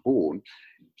interviewing was born,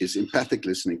 is empathic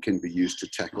listening can be used to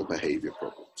tackle behavior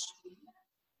problems.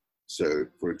 So,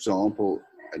 for example,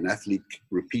 an athlete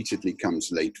repeatedly comes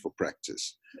late for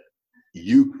practice.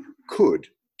 You could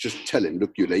just tell him,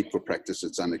 look, you're late for practice,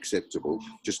 it's unacceptable.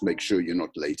 Just make sure you're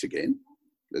not late again.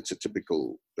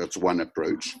 That's one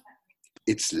approach.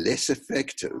 It's less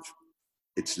effective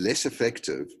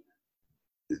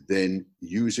than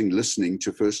using listening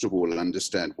to, first of all,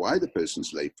 understand why the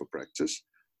person's late for practice,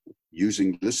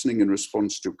 using listening in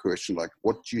response to a question like,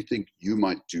 what do you think you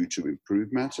might do to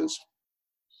improve matters?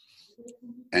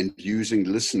 And using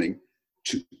listening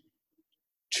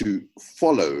to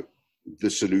follow the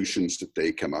solutions that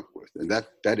they come up with. And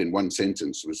that in one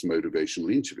sentence was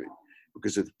motivational interviewing.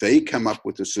 Because if they come up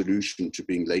with a solution to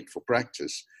being late for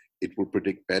practice, it will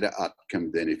predict better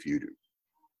outcome than if you do.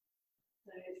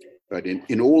 But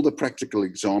in all the practical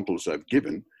examples I've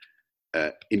given,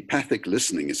 empathic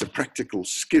listening is a practical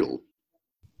skill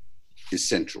is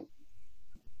central.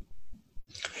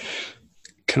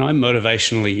 Can I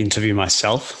motivationally interview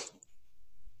myself?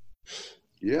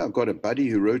 Yeah, I've got a buddy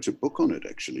who wrote a book on it,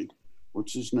 actually.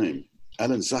 What's his name?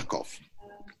 Alan Zuckoff.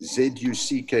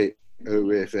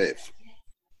 Zuckoff.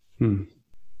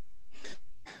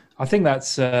 I think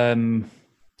that's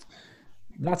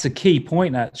a key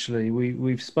point, actually.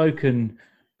 We've spoken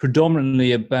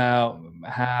predominantly about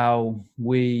how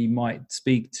we might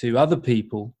speak to other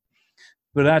people,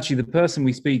 but actually the person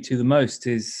we speak to the most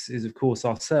is of course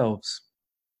ourselves.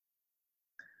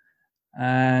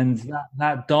 And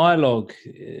that dialogue,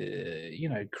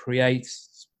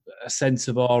 creates a sense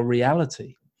of our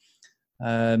reality.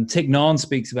 Thich Nhat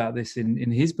speaks about this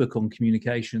in his book on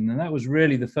communication, and that was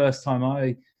really the first time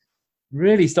I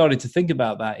really started to think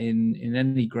about that in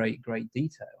any great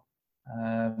detail.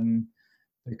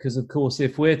 Because of course,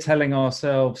 if we're telling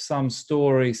ourselves some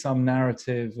story, some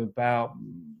narrative about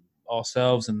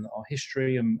ourselves and our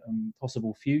history and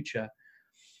possible future,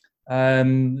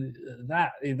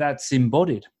 that's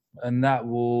embodied, and that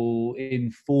will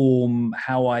inform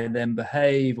how I then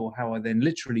behave or how I then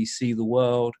literally see the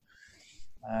world.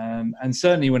 And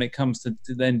certainly when it comes to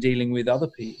then dealing with other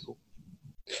people.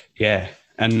 Yeah.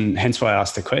 And hence why I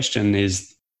asked the question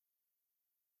is,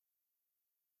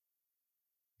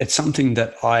 it's something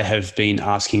that I have been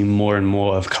asking more and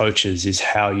more of coaches, is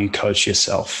how you coach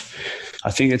yourself. I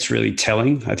think it's really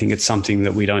telling. I think it's something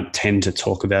that we don't tend to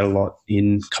talk about a lot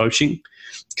in coaching,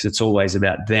 because it's always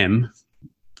about them,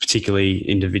 particularly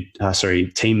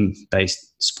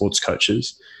team-based sports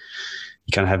coaches.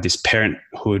 You kind of have this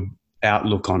parenthood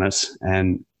outlook on it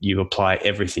and you apply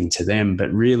everything to them.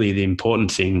 But really the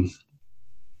important thing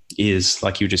is,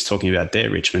 like you were just talking about there,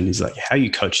 Richmond, is like how you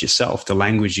coach yourself, the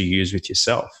language you use with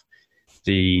yourself,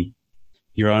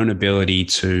 your own ability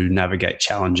to navigate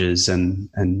challenges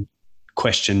and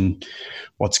question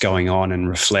what's going on and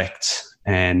reflect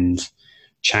and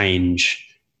change.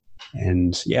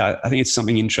 And yeah, I think it's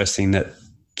something interesting that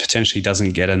potentially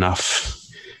doesn't get enough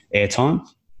airtime.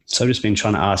 So I've just been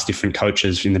trying to ask different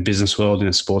coaches in the business world, in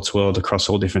the sports world, across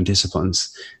all different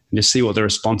disciplines, and just see what the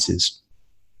response is.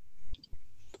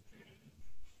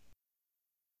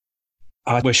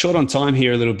 We're short on time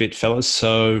here a little bit, fellas.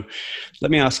 So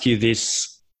let me ask you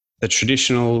this, the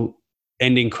traditional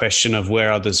ending question of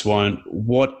where others won't.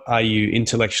 What are you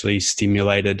intellectually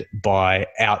stimulated by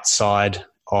outside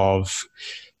of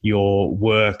your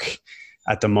work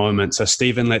at the moment? So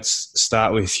Stephen, let's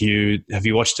start with you. Have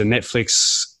you watched a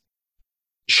Netflix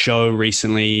show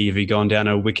recently? Have you gone down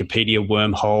a Wikipedia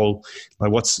wormhole?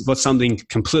 Like what's something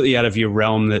completely out of your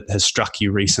realm that has struck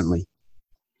you recently?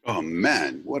 Oh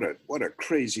man, what a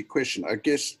crazy question. I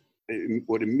guess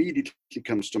what immediately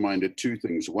comes to mind are two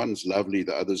things. One's lovely,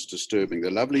 the other's disturbing. The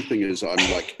lovely thing is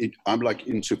I'm like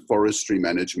into forestry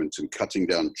management and cutting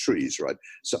down trees, right?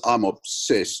 So I'm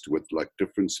obsessed with like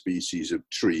different species of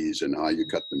trees and how you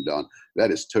cut them down. That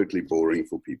is totally boring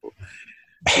for people.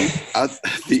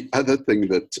 The other thing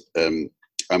that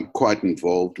I'm quite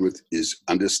involved with is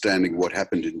understanding what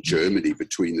happened in Germany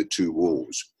between the two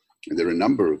wars. And there are a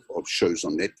number of shows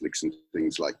on Netflix and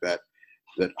things like that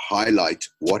that highlight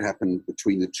what happened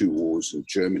between the two wars in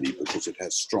Germany, because it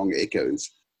has strong echoes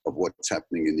of what's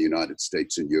happening in the United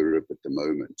States and Europe at the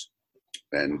moment.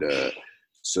 And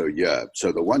so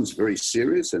the one's very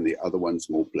serious and the other one's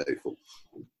more playful.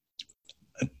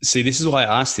 See, this is why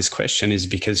I asked this question, is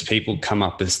because people come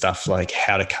up with stuff like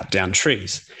how to cut down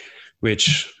trees,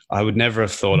 which I would never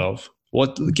have thought of.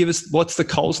 What's the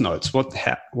Coles Notes?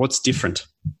 What's different?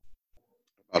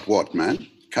 About what, man?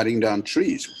 Cutting down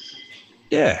trees.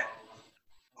 Yeah.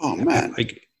 Oh man,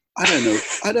 I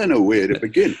don't know where to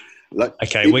begin.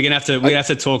 Okay, we're gonna have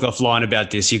to talk offline about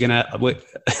this.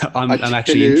 I'm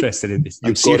actually interested in this.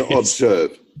 You've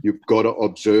got to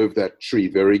observe that tree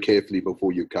very carefully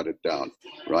before you cut it down,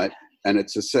 right? And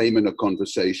it's the same in a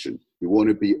conversation. You want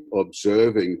to be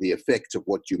observing the effect of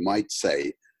what you might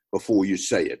say before you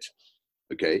say it.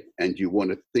 Okay, and you want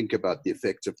to think about the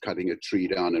effect of cutting a tree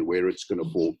down and where it's going to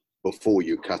fall before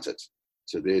you cut it.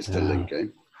 So there's the link, eh?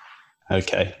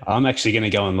 Okay, I'm actually going to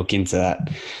go and look into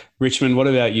that. Richmond, what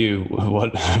about you?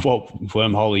 What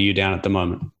wormhole are you down at the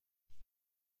moment?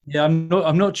 Yeah,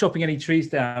 I'm not chopping any trees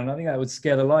down. I think that would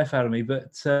scare the life out of me.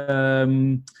 But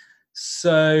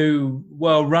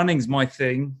running's my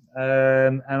thing,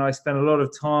 and I spend a lot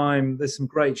of time. There's some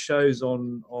great shows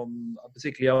on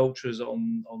particularly ultras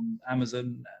on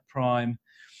Amazon Prime,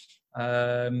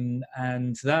 and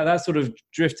that sort of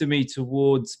drifted me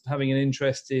towards having an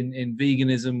interest in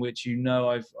veganism, which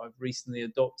I've recently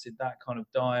adopted that kind of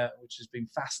diet, which has been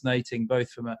fascinating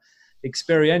both from a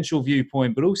experiential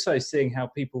viewpoint, but also seeing how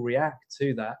people react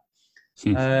to that.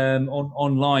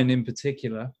 online in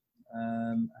particular.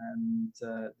 And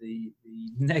the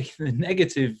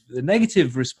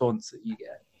negative response that you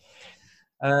get.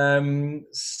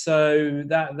 So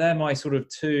they're my sort of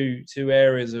two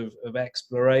areas of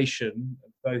exploration,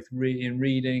 both in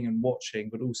reading and watching,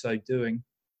 but also doing.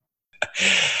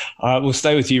 We'll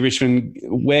stay with you, Richmond.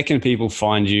 Where can people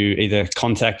find you, either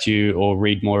contact you or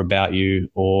read more about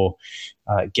you, or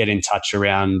get in touch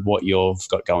around what you've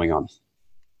got going on?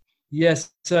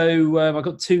 Yes, so I've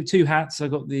got two hats.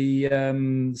 I've got the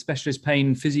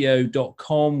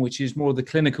specialistpainphysio.com, which is more of the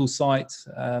clinical site,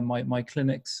 my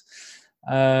clinics.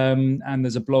 And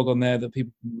there's a blog on there that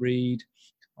people can read.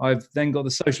 I've then got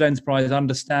the social enterprise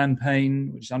Understand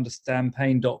Pain, which is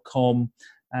understandpain.com.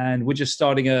 And we're just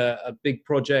starting a big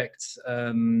project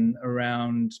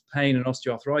around pain and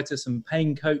osteoarthritis and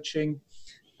pain coaching,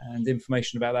 and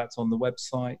information about that's on the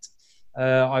website.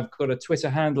 I've got a Twitter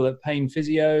handle at Pain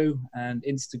Physio, and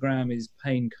Instagram is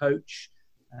Pain Coach,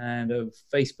 and a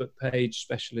Facebook page,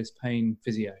 Specialist Pain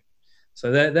Physio.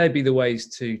 So they'd be the ways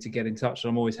to get in touch.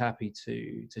 I'm always happy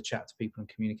to chat to people and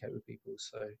communicate with people.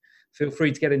 So feel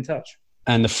free to get in touch.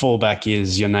 And the fallback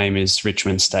is your name is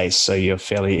Richmond Stace, so you're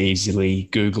fairly easily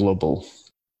Googleable.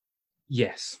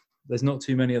 Yes, there's not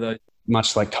too many of those.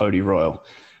 Much like Cody Royal.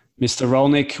 Mr.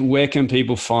 Rolnick, where can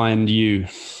people find you?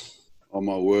 Oh,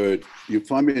 my word. You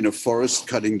find me in a forest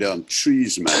cutting down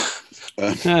trees,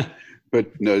 man.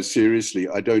 But no, seriously,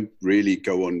 I don't really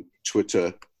go on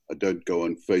Twitter. I don't go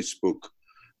on Facebook.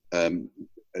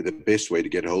 The best way to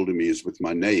get hold of me is with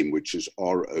my name, which is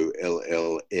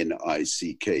Rollnick,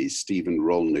 Stephen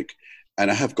Rolnick.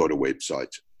 And I have got a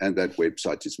website, and that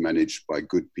website is managed by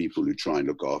good people who try and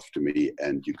look after me,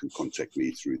 and you can contact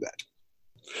me through that.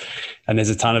 And there's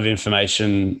a ton of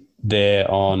information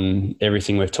there on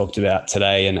everything we've talked about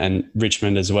today, and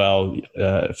Richmond as well.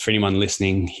 For anyone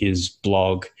listening, his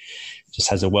blog just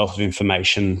has a wealth of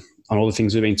information on all the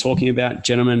things we've been talking about.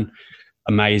 Gentlemen,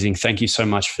 amazing. Thank you so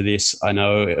much for this. I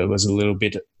know it was a little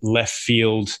bit left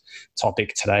field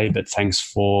topic today, but thanks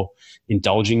for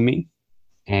indulging me.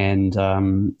 And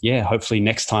hopefully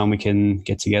next time we can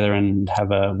get together and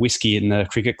have a whiskey in the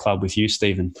cricket club with you,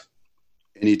 Stephen.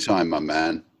 Anytime, my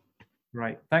man.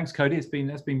 Right. Thanks, Cody.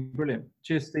 That's been brilliant.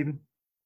 Cheers, Stephen.